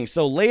interesting.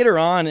 So later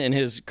on in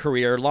his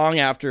career, long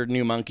after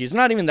New Monkees,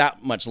 not even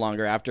that much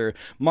longer after,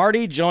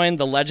 Marty joined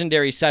the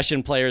legendary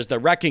session players, the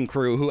Wrecking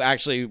Crew, who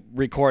actually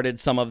recorded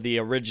some of the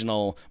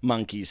original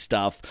Monkees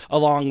stuff,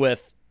 along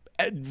with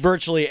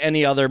virtually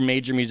any other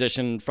major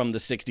musician from the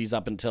 60s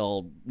up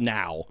until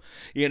now.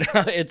 You know,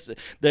 it's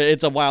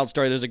a wild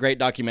story. There's a great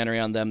documentary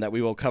on them that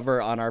we will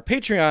cover on our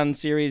Patreon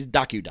series,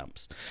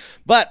 Docu-Dumps.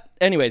 But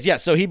anyways, yeah,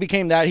 so he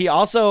became that. He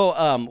also,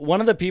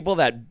 one of the people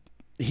that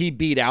he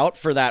beat out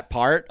for that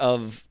part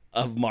of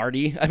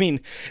Marty. I mean,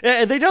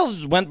 they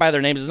just went by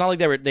their names. It's not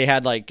like they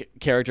had like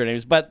character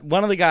names, but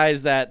one of the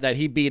guys that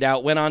he beat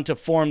out went on to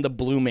form the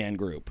Blue Man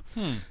Group.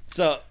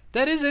 So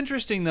that is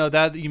interesting, though,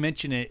 that you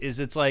mention it, is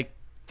it's like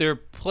they're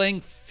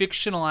playing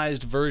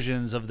fictionalized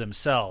versions of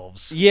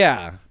themselves.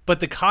 Yeah. But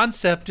the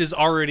concept is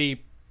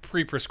already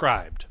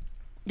pre-prescribed.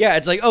 Yeah,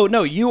 it's like, oh,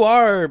 no, you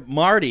are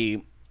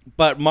Marty,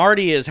 but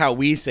Marty is how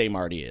we say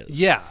Marty is.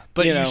 Yeah,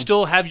 but You know? you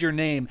still have your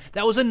name.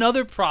 That was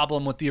another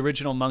problem with the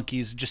original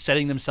Monkees, just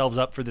setting themselves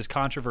up for this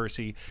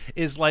controversy,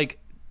 is like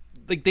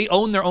they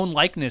own their own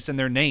likeness and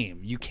their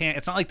name. You can't.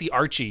 It's not like the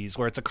Archies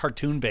where it's a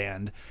cartoon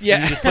band. Yeah,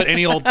 and you just put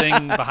any old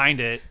thing behind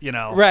it. You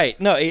know. Right?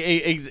 No.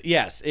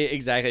 Yes.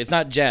 Exactly. It's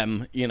not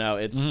Gem. You know.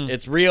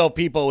 It's real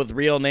people with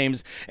real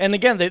names. And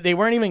again, they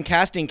weren't even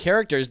casting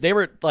characters. They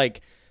were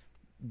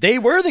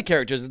the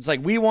characters. It's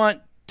like, we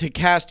want to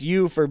cast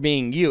you for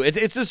being you.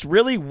 It's this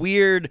really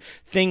weird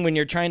thing when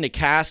you're trying to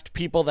cast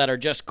people that are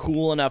just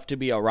cool enough to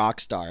be a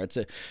rock star. It's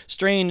a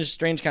strange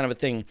kind of a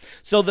thing.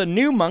 So the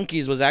New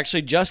Monkees was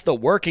actually just the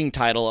working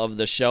title of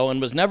the show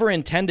and was never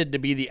intended to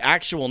be the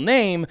actual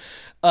name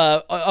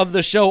of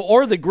the show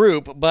or the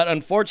group, but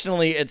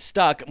unfortunately it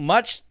stuck,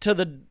 much to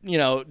the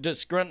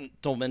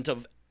disgruntlement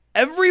of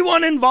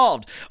everyone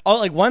involved.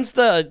 Once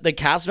the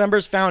cast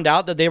members found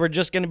out that they were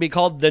just going to be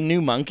called the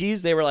New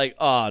Monkees, they were like,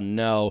 oh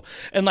no.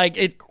 And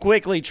it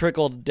quickly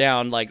trickled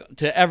down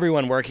to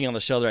everyone working on the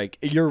show. They're like,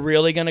 you're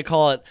really going to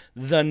call it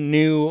the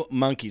New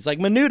Monkees? Like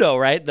Menudo,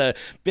 right? The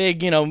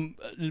big,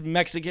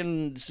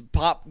 Mexican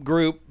pop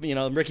group,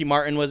 Ricky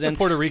Martin was in. They're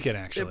Puerto Rican,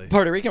 actually.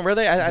 Puerto Rican, were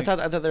they? I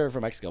thought they were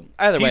from Mexico.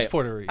 Either way. He's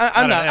Puerto Rican.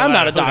 I'm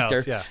not a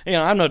doctor. Knows,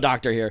 yeah. I'm no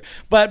doctor here.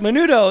 But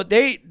Menudo,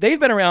 they've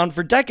been around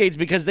for decades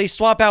because they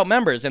swap out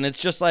members. And it's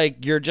just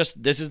like,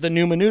 this is the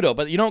new Menudo,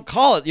 but you don't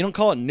call it New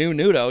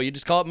Nudo, you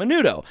just call it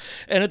Menudo.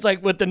 And it's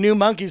like with the New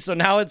Monkees, so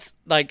now it's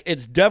like,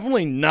 it's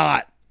definitely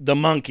not the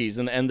Monkees,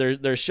 and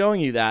they're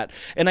showing you that.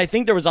 And I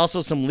think there was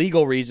also some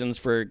legal reasons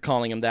for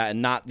calling them that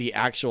and not the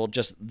actual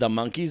just the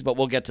Monkees, but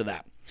we'll get to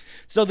that.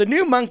 So the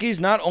New Monkees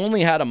not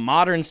only had a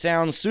modern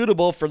sound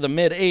suitable for the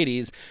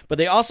mid-'80s, but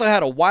they also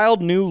had a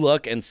wild new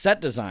look and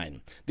set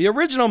design. The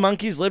original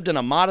Monkees lived in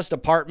a modest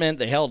apartment,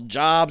 they held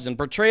jobs, and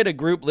portrayed a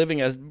group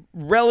living a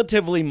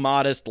relatively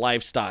modest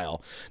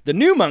lifestyle. The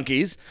New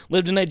Monkees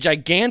lived in a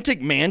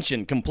gigantic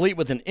mansion, complete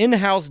with an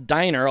in-house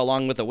diner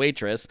along with a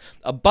waitress,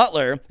 a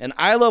butler, an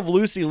I Love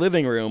Lucy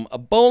living room, a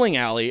bowling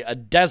alley, a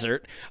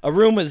desert, a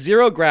room with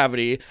zero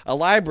gravity, a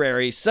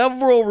library,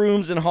 several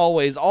rooms and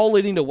hallways, all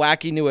leading to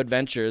wacky new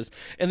adventures.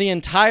 And the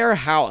entire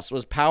house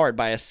was powered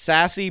by a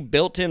sassy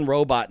built-in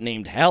robot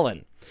named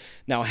Helen.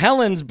 Now,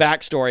 Helen's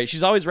backstory,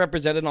 she's always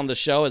represented on the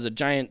show as a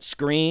giant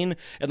screen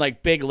and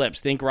big lips.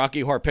 Think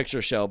Rocky Horror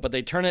Picture Show, but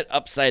they turn it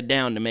upside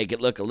down to make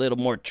it look a little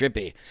more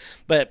trippy.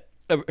 But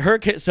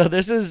So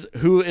this is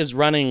who is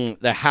running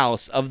the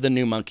house of the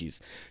New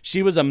Monkeys.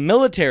 She was a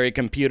military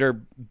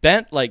computer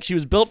she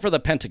was built for the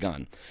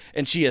Pentagon,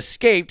 and she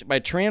escaped by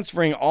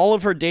transferring all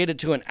of her data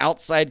to an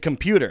outside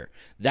computer.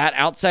 That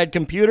outside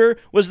computer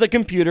was the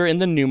computer in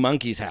the New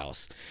Monkeys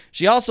house.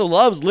 She also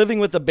loves living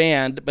with the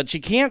band, but she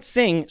can't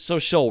sing, so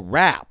she'll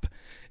rap.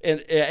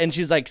 And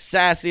she's like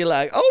sassy,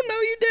 like, oh no,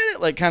 you did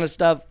it, like kind of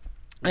stuff.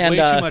 And,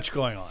 way too much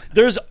going on.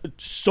 There's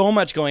so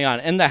much going on.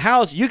 And the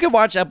house, you can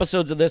watch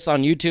episodes of this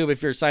on YouTube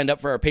if you're signed up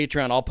for our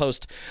Patreon. I'll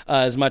post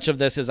as much of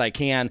this as I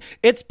can.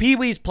 It's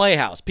Pee-wee's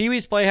Playhouse.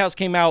 Pee-wee's Playhouse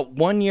came out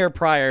 1 year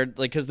prior,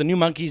 because the New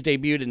Monkeys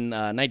debuted in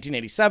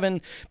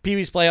 1987.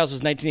 Pee-wee's Playhouse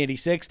was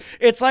 1986.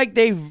 It's like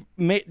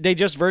they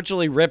just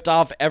virtually ripped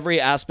off every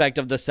aspect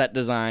of the set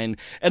design.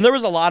 And there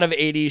was a lot of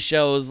 80s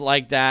shows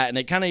like that, and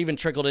it kind of even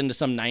trickled into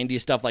some 90s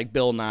stuff like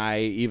Bill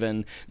Nye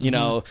even. You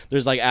know,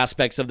 there's like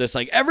aspects of this,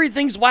 like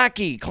everything's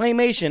wacky.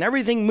 Claymation,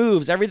 everything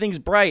moves, everything's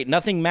bright,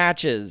 nothing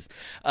matches.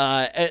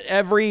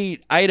 Every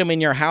item in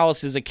your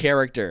house is a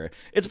character.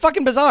 It's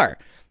fucking bizarre.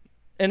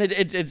 And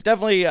it's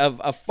definitely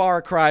a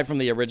far cry from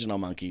the original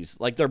Monkeys.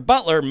 Like their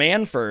butler,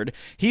 Manford,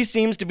 he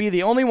seems to be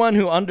the only one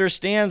who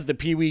understands the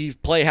Pee-wee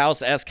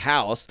Playhouse-esque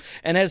house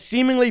and has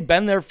seemingly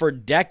been there for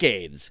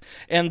decades.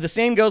 And the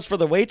same goes for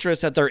the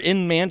waitress at their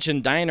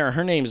in-mansion diner.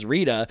 Her name's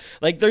Rita.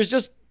 Like there's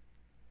just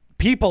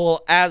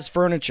people as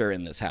furniture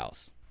in this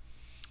house.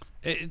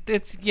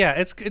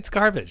 It's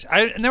garbage.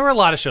 And there were a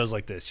lot of shows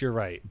like this. You're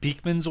right.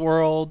 Beekman's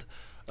World.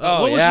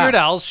 What was Weird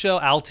Al's show?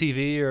 Al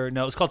TV, or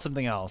no? It was called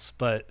something else.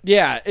 But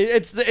yeah,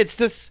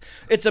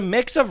 it's a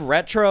mix of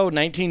retro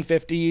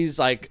 1950s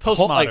like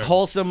postmodern,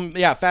 wholesome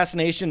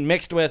fascination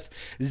mixed with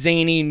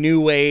zany new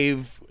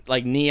wave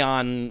like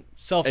neon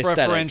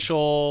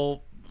self-referential,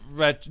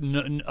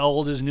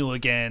 old is new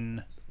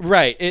again.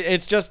 Right.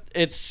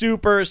 It's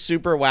super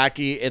super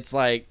wacky. It's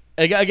like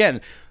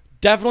again.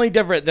 Definitely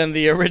different than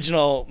the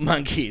original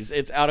Monkeys.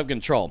 It's out of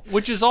control.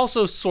 Which is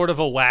also sort of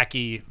a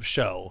wacky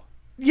show.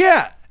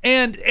 Yeah.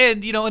 And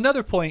you know,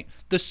 another point,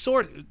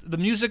 the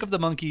music of the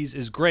Monkeys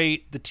is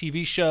great. The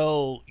TV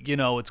show, you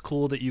know, it's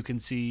cool that you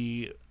can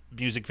see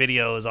music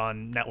videos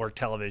on network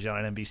television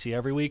on NBC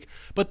every week,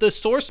 but the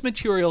source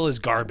material is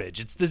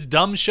garbage. It's this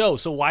dumb show.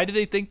 So why do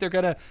they think they're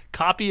going to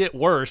copy it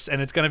worse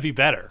and it's going to be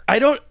better? I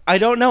don't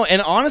know. And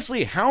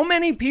honestly, how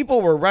many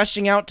people were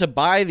rushing out to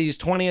buy these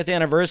 20th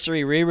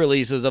anniversary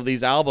re-releases of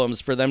these albums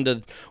for them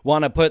to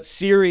want to put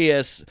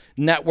serious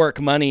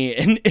network money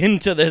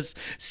into this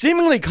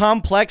seemingly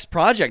complex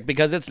project?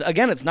 Because it's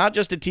not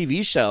just a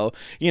TV show,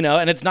 you know,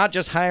 and it's not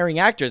just hiring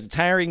actors. It's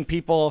hiring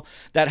people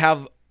that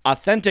have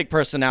authentic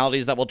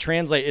personalities that will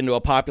translate into a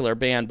popular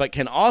band, but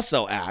can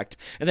also act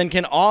and then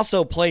can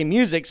also play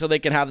music so they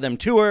can have them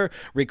tour,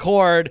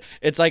 record.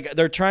 It's like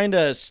they're trying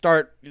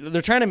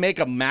to make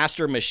a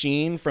master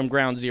machine from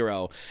ground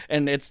zero.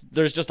 And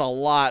there's just a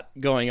lot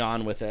going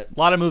on with it. A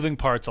lot of moving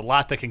parts, a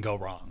lot that can go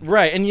wrong.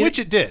 Right. Which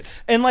it did.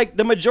 And like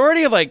the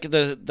majority of like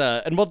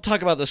and we'll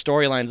talk about the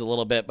storylines a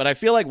little bit, but I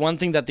feel like one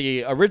thing that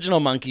the original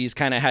Monkeys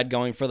kind of had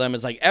going for them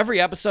is like every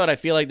episode, I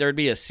feel like there'd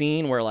be a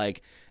scene where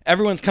like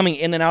everyone's coming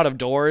in and out of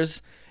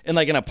doors in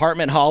like an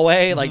apartment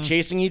hallway, like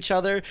chasing each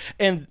other.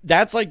 And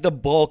that's like the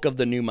bulk of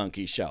the New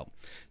Monkeys show.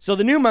 So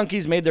the New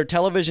Monkeys made their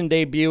television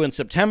debut in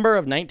September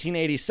of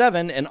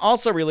 1987 and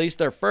also released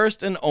their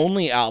first and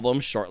only album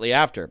shortly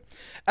after.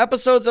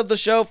 Episodes of the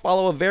show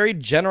follow a very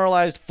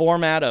generalized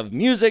format of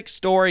music,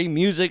 story,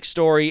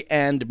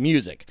 and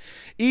music.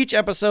 Each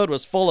episode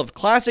was full of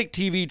classic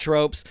TV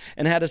tropes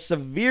and had a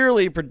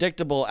severely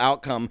predictable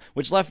outcome,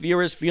 which left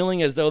viewers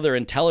feeling as though their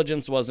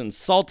intelligence was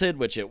insulted,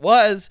 which it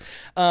was.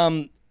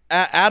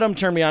 Adam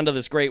turned me on to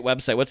this great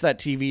website. What's that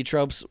TV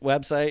tropes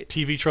website?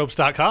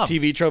 TVtropes.com.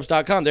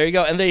 TVtropes.com. There you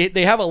go. And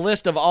they have a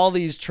list of all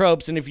these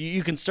tropes, and if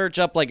you can search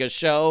up like a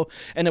show,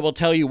 and it will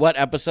tell you what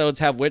episodes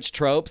have which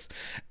tropes.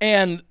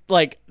 And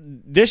like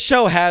this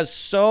show has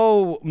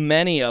so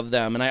many of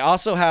them, and I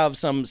also have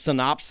some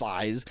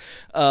synopses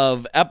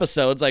of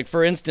episodes. Like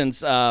for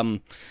instance,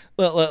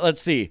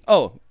 let's see.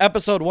 Oh,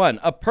 episode 1.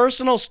 A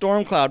personal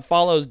storm cloud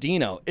follows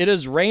Dino. It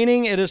is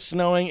raining, it is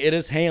snowing, it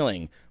is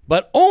hailing,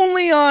 but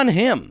only on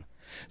him.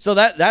 So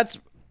that's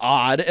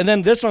odd. And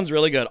then this one's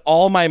really good.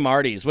 All My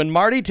Martys. When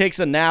Marty takes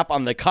a nap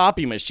on the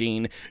copy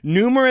machine,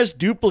 numerous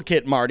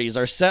duplicate Martys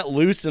are set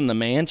loose in the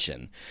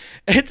mansion.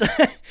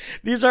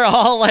 These are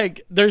all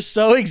like, they're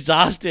so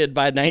exhausted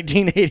by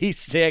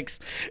 1986.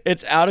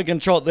 It's out of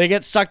control. They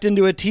get sucked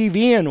into a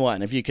TV in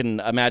one, if you can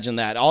imagine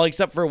that, all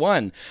except for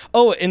one.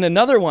 Oh, in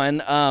another one,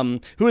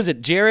 who is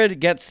it?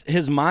 Jared gets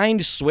his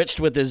mind switched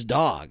with his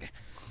dog.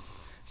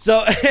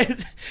 So,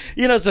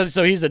 you know,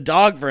 so he's a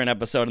dog for an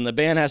episode, and the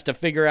band has to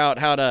figure out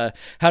how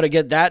to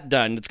get that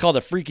done. It's called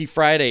a Freaky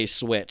Friday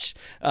switch.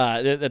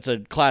 That's a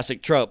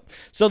classic trope.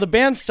 So the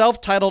band's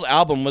self-titled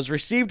album was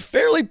received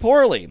fairly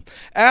poorly.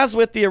 As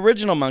with the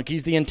original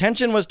Monkeys, the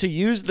intention was to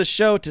use the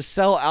show to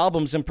sell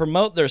albums and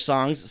promote their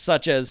songs,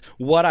 such as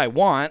What I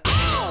Want.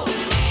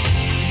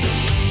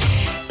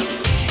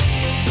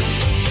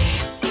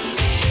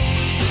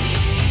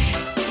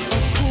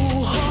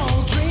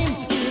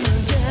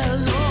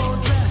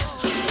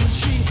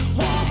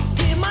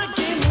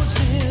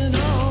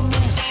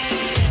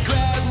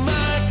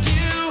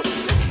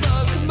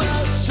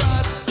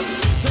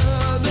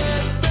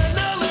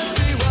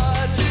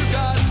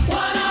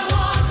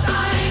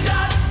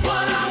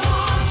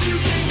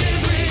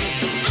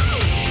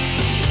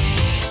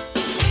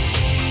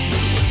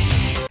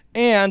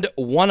 and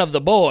One of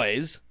the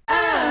Boys.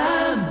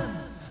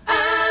 I'm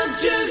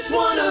just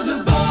one of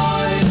the boys.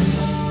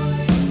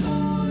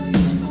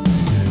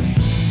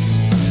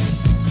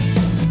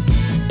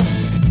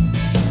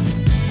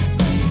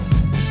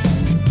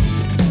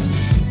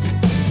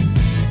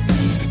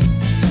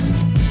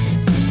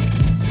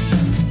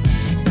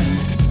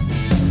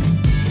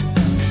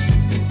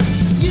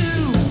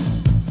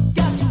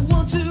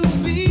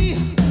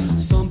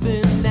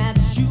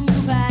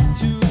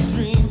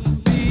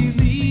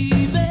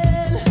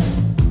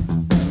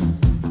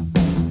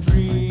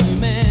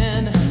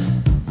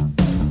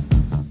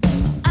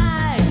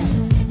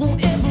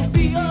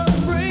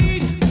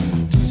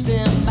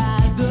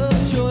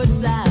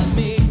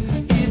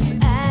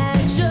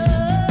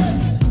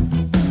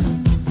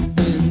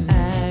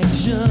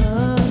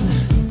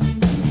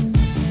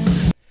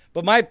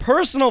 But my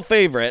personal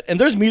favorite,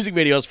 and there's music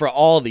videos for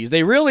all of these.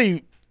 They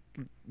really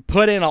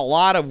put in a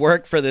lot of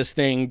work for this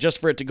thing just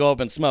for it to go up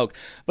in smoke.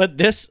 But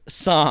this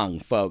song,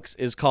 folks,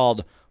 is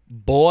called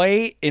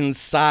Boy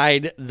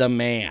Inside the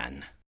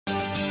Man. So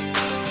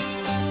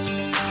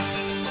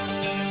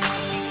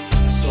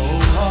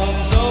long,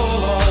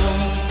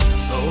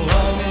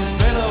 he's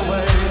been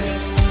away.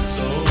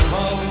 So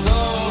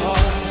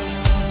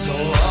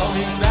long,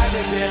 he's back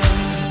again.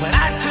 When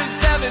I took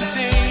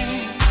 17,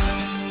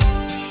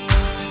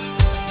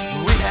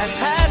 we had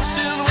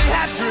passion, we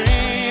had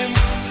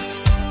dreams.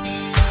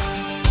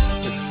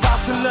 We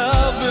fought the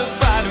love we're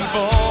fighting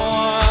for.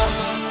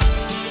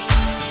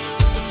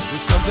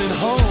 There's something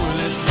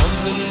holy,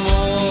 something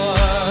more.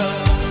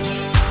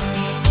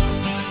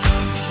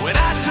 When I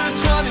turned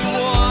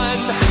 21,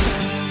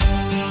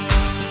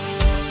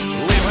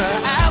 we were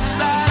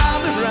outside on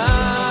the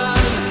run.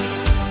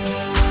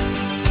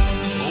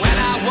 When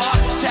I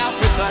walked out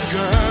with my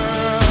girl,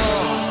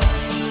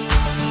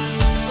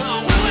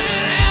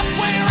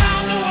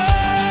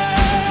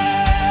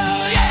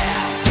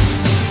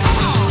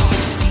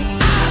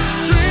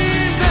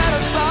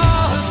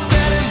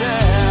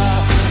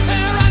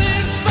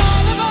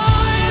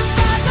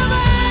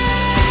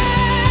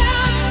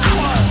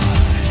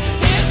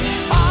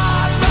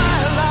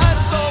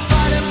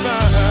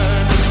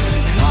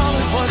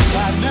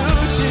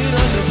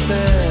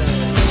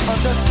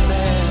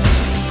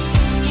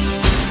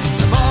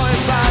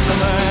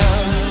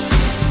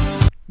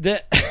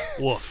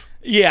 Woof.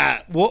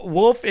 Yeah,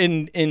 Wolf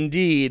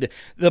indeed.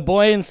 The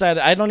Boy Inside.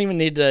 I don't even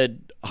need to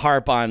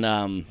harp on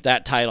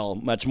that title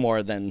much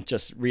more than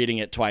just reading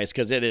it twice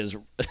because it is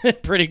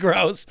pretty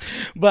gross.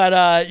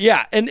 But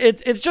yeah, and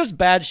it's just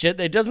bad shit.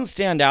 It doesn't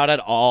stand out at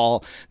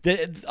all.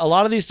 A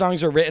lot of these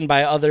songs are written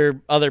by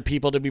other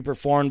people to be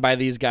performed by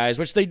these guys,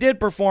 which they did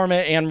perform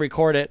it and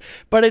record it,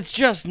 but it's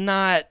just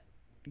not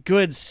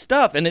good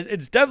stuff. And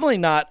it's definitely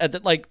not at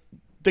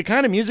the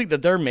kind of music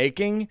that they're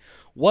making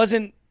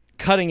wasn't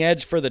cutting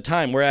edge for the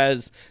time,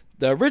 whereas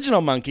the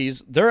original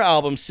Monkees, their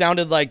album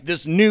sounded like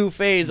this new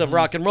phase of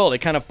rock and roll. They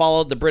kind of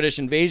followed the British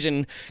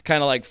Invasion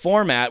kind of like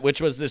format, which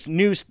was this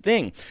new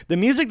thing. The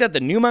music that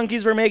the new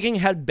Monkees were making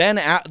had been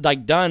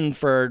done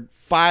for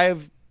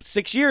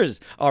 5-6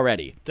 years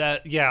already. The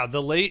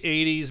late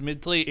 80s,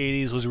 mid to late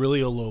 80s was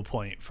really a low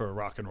point for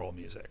rock and roll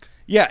music.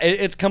 Yeah,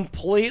 it's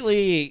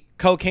completely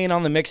cocaine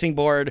on the mixing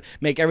board,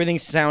 make everything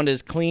sound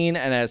as clean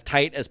and as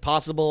tight as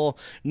possible.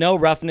 No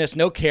roughness,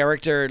 no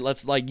character.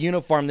 Let's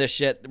uniform this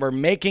shit. We're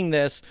making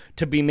this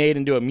to be made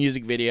into a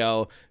music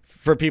video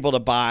for people to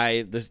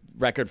buy this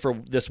record for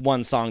this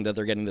one song that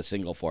they're getting the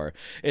single for.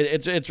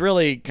 It's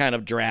really kind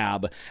of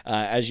drab,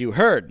 as you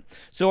heard.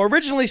 So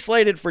originally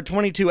slated for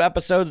 22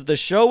 episodes, the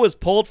show was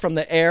pulled from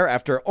the air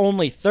after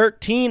only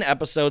 13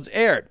 episodes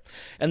aired,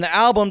 and the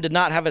album did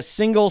not have a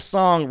single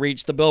song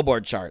reach the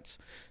Billboard charts.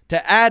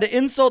 To add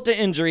insult to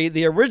injury,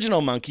 the original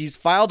Monkees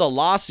filed a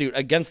lawsuit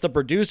against the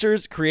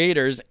producers,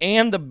 creators,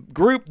 and the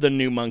group The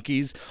New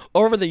Monkees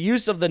over the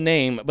use of the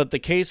name, but the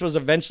case was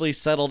eventually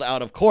settled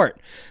out of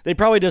court. They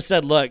probably just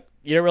said, look,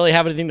 you don't really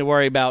have anything to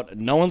worry about.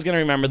 No one's going to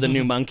remember the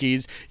New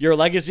Monkees. Your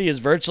legacy is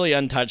virtually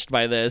untouched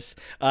by this.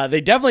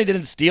 They definitely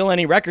didn't steal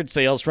any record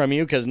sales from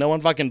you because no one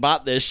fucking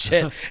bought this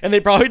shit. And they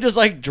probably just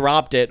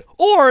dropped it.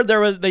 Or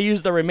they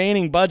used the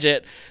remaining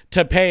budget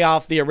to pay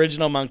off the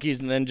original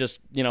Monkees and then just,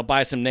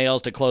 buy some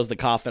nails to close the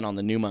coffin on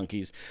the New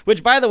Monkees.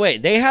 Which, by the way,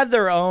 they had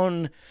their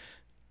own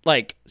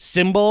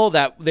symbol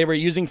that they were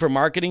using for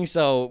marketing.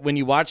 So when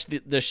you watch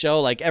the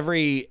show,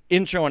 every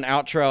intro and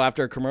outro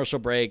after a commercial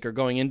break or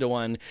going into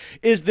one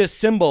is this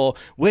symbol,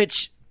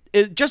 which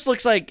it just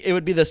looks like it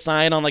would be the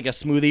sign on a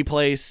smoothie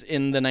place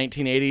in the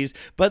 1980s.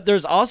 But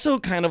there's also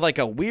kind of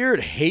a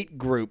weird hate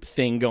group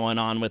thing going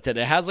on with it.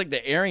 It has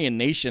the Aryan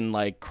Nation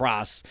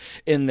cross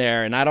in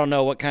there. And I don't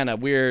know what kind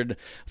of weird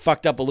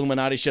fucked up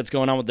Illuminati shit's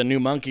going on with the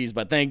New Monkees,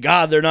 but thank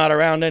God they're not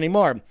around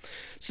anymore.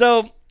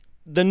 So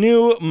the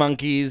New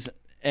Monkees,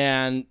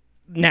 and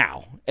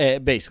now,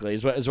 basically,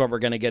 is what we're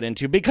going to get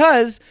into.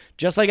 Because,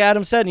 just like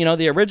Adam said,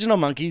 the original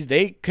Monkees,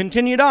 they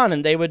continued on,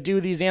 and they would do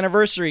these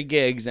anniversary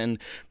gigs and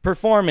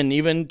perform and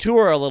even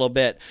tour a little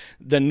bit.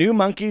 The New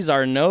Monkees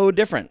are no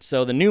different.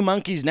 So, the New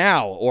Monkees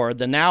Now, or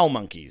the Now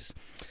Monkees.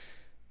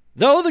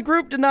 Though the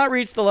group did not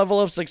reach the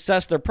level of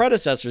success their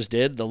predecessors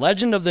did, the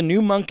legend of the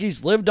New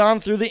Monkeys lived on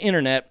through the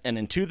internet, and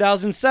in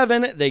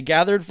 2007, they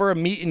gathered for a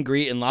meet and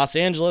greet in Los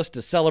Angeles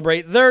to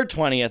celebrate their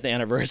 20th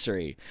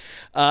anniversary.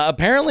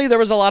 Apparently, there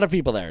was a lot of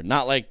people there.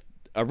 Not like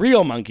a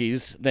real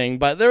Monkeys thing,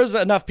 but there was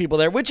enough people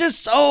there, which is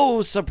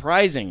so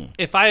surprising.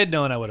 If I had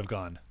known, I would have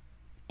gone.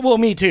 Well,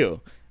 me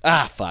too.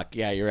 Ah, fuck.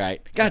 Yeah, you're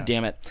right. God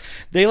damn it.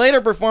 They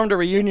later performed a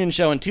reunion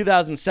show in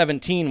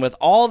 2017 with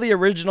all the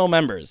original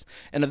members.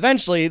 And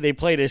eventually, they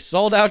played a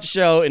sold-out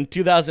show in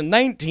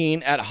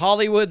 2019 at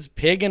Hollywood's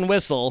Pig and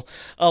Whistle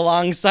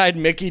alongside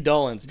Mickey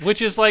Dolenz.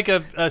 Which is like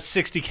a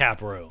 60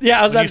 cap room.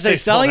 Yeah, I was about to say,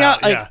 selling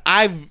out. Like, yeah.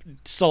 I've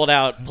sold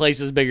out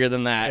places bigger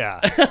than that.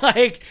 Yeah.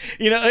 Like,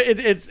 you know,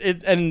 it's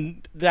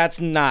and that's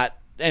not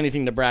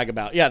anything to brag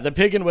about. Yeah, the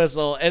Pig and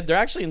Whistle, and they're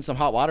actually in some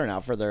hot water now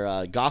for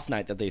their goth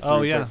night that they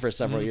threw for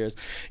several years.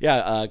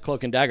 Yeah,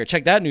 Cloak and Dagger.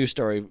 Check that news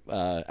story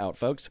out,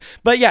 folks.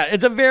 But yeah,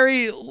 it's a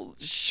very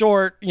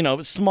short, you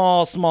know,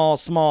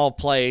 small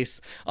place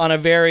on a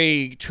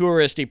very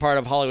touristy part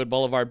of Hollywood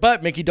Boulevard.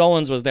 But Mickey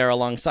Dolenz was there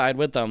alongside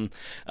with them.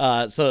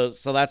 So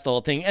that's the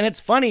whole thing. And it's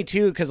funny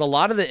too, because a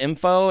lot of the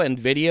info and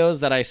videos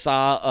that I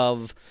saw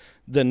of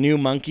the New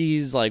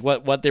Monkeys, like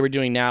what they were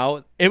doing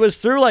now, it was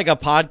through like a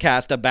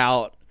podcast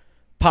about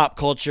pop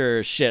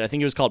culture shit. I think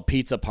it was called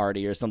Pizza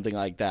Party or something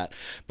like that.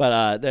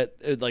 But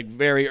that like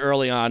very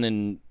early on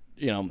in,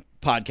 you know,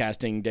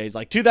 podcasting days,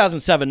 like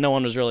 2007, no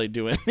one was really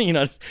doing, you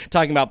know,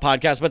 talking about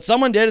podcasts, but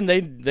someone did, and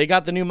they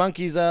got the New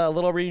Monkeys a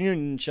little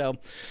reunion show.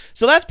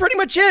 So that's pretty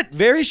much it.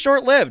 Very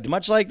short-lived,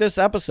 much like this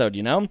episode,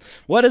 you know?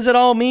 What does it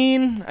all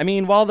mean? I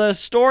mean, while the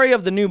story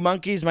of the New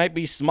Monkeys might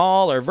be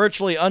small or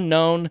virtually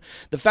unknown,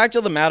 the fact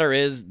of the matter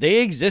is they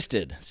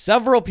existed.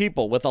 Several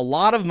people with a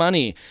lot of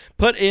money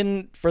put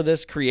in for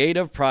this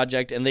creative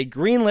project, and they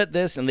greenlit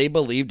this, and they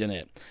believed in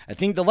it. I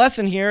think the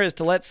lesson here is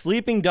to let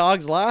sleeping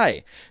dogs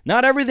lie.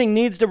 Not everything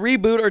needs to reboot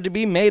or to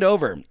be made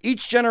over.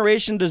 Each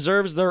generation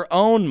deserves their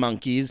own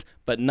Monkeys,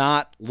 but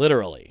not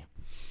literally.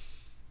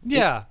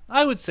 Yeah,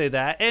 I would say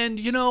that. And,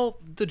 you know,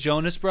 the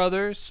Jonas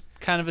Brothers,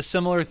 kind of a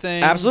similar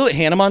thing. Absolutely.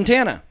 Hannah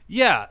Montana.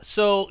 Yeah.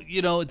 So,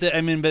 you know,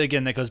 but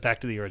again, that goes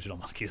back to the original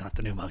Monkeys, not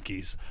the New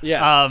Monkeys.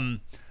 Yeah.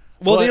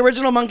 Well, the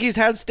original Monkeys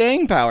had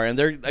staying power, and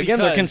they're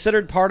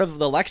considered part of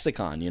the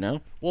lexicon, you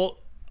know? Well,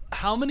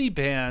 how many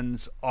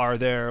bands are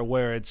there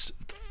where it's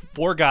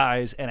four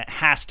guys and it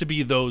has to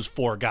be those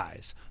four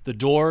guys? The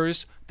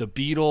Doors, the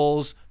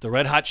Beatles, the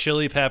Red Hot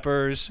Chili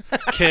Peppers,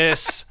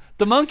 Kiss,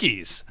 the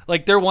Monkees.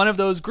 Like, they're one of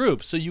those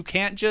groups. So you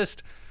can't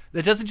just...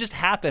 That doesn't just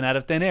happen out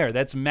of thin air.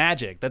 That's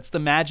magic. That's the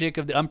magic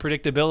of the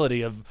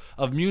unpredictability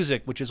of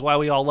music, which is why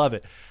we all love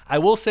it. I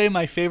will say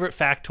my favorite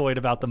factoid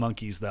about the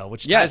Monkees, though,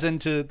 which ties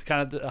into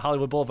kind of the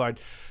Hollywood Boulevard.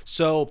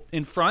 So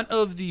in front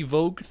of the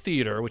Vogue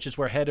Theater, which is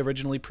where Head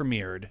originally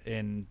premiered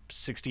in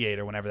 '68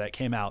 or whenever that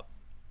came out,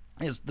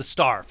 is the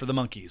star for the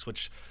Monkees,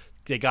 which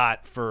they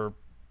got for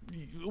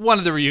one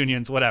of the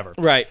reunions, whatever.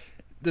 Right.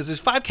 There's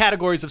 5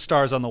 categories of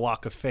stars on the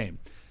Walk of Fame.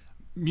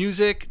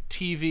 Music,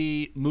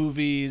 TV,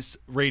 movies,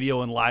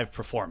 radio, and live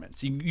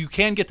performance. You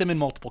can get them in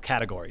multiple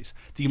categories.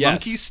 The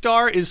Monkees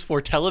star is for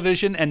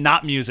television and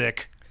not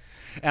music.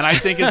 And I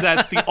think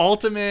that's the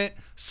ultimate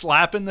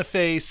slap in the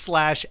face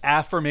 /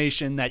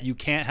 affirmation that you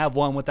can't have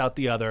one without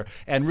the other,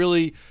 and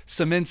really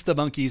cements the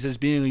Monkees as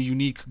being a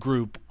unique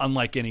group,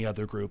 unlike any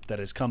other group that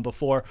has come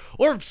before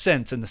or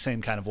since in the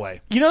same kind of way.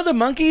 You know, the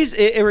Monkees,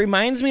 it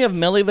reminds me of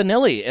Milli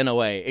Vanilli in a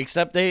way,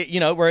 except they, you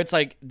know, where it's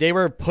like they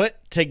were put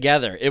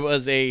together. It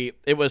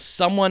was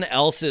someone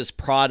else's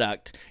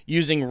product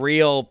using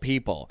real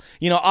people.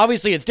 You know,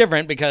 obviously it's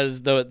different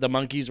because the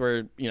Monkees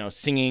were, you know,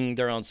 singing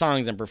their own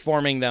songs and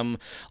performing them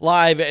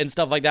live and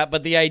stuff like that.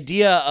 But the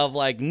idea of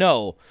like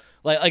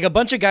a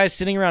bunch of guys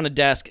sitting around a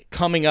desk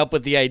coming up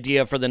with the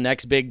idea for the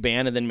next big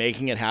band and then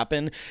making it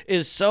happen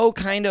is so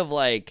kind of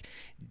like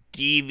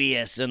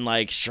devious and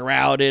like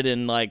shrouded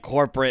in like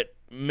corporate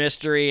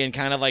mystery, and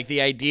kind of like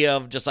the idea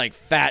of just like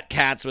fat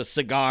cats with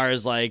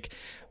cigars, like,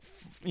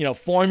 you know,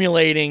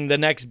 formulating the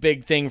next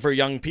big thing for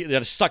young people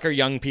to sucker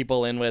young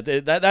people in with.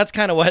 That's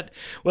kind of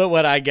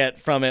what I get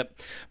from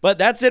it. But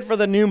that's it for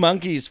the New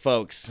Monkeys,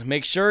 folks.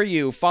 Make sure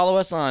you follow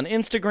us on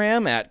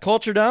Instagram at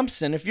Culture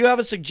Dumps, and if you have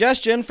a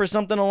suggestion for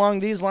something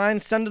along these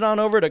lines, send it on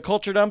over to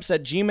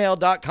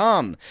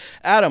culturedumps@gmail.com.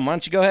 Adam, why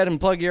don't you go ahead and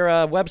plug your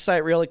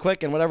website really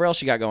quick and whatever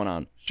else you got going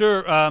on.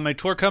 Sure. My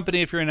tour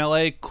company, if you're in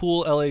LA,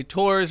 Cool LA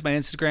Tours. My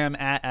Instagram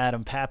at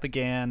Adam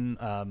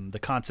Papagan. The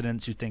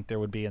consonants you think there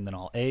would be, and then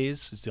all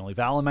A's. It's the only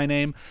vowel in my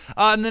name.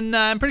 And then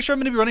I'm pretty sure I'm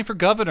going to be running for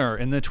governor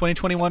in the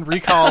 2021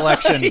 recall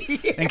election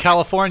in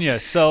California.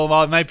 So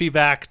I might be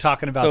back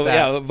talking about that.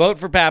 So, yeah, vote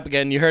for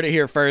Papagan. You heard it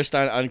here first.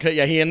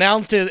 He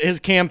announced his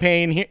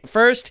campaign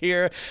first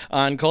here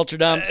on Culture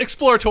Dumps.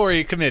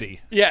 Exploratory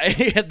committee.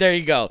 Yeah, there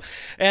you go.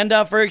 And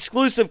for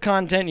exclusive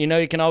content, you know,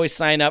 you can always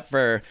sign up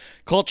for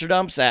Culture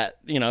Dumps at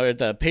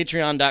the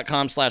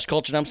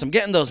patreon.com/Culture Dumps. I'm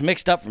getting those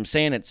mixed up from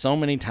saying it so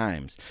many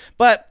times.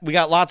 But we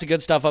got lots of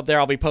good stuff up there.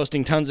 I'll be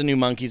posting tons of new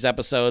Monkees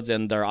episodes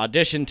and their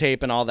audition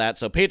tape and all that.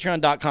 So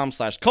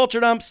patreon.com/Culture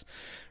Dumps.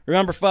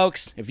 Remember,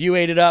 folks, if you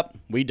ate it up,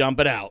 we dump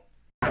it out.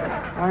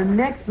 Our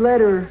next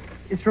letter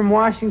is from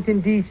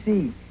Washington,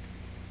 D.C.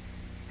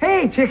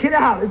 Hey, check it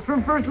out. It's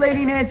from First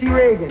Lady Nancy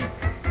Reagan.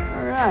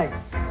 All right.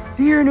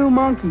 Dear New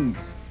Monkees,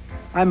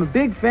 I'm a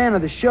big fan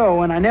of the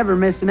show, and I never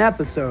miss an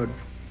episode.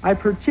 I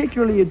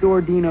particularly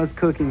adore Dino's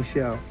cooking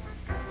show.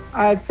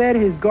 I fed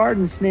his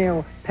garden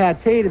snail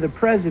pate to the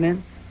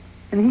president,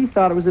 and he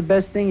thought it was the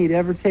best thing he'd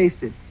ever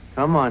tasted.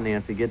 Come on,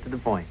 Nancy, get to the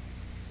point.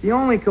 The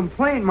only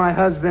complaint my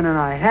husband and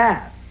I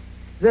have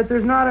is that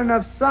there's not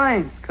enough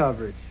science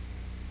coverage.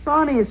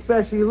 Ronnie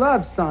especially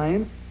loves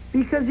science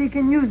because he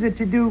can use it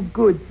to do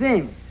good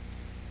things.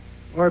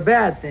 Or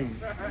bad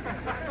things.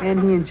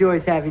 And he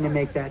enjoys having to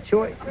make that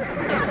choice.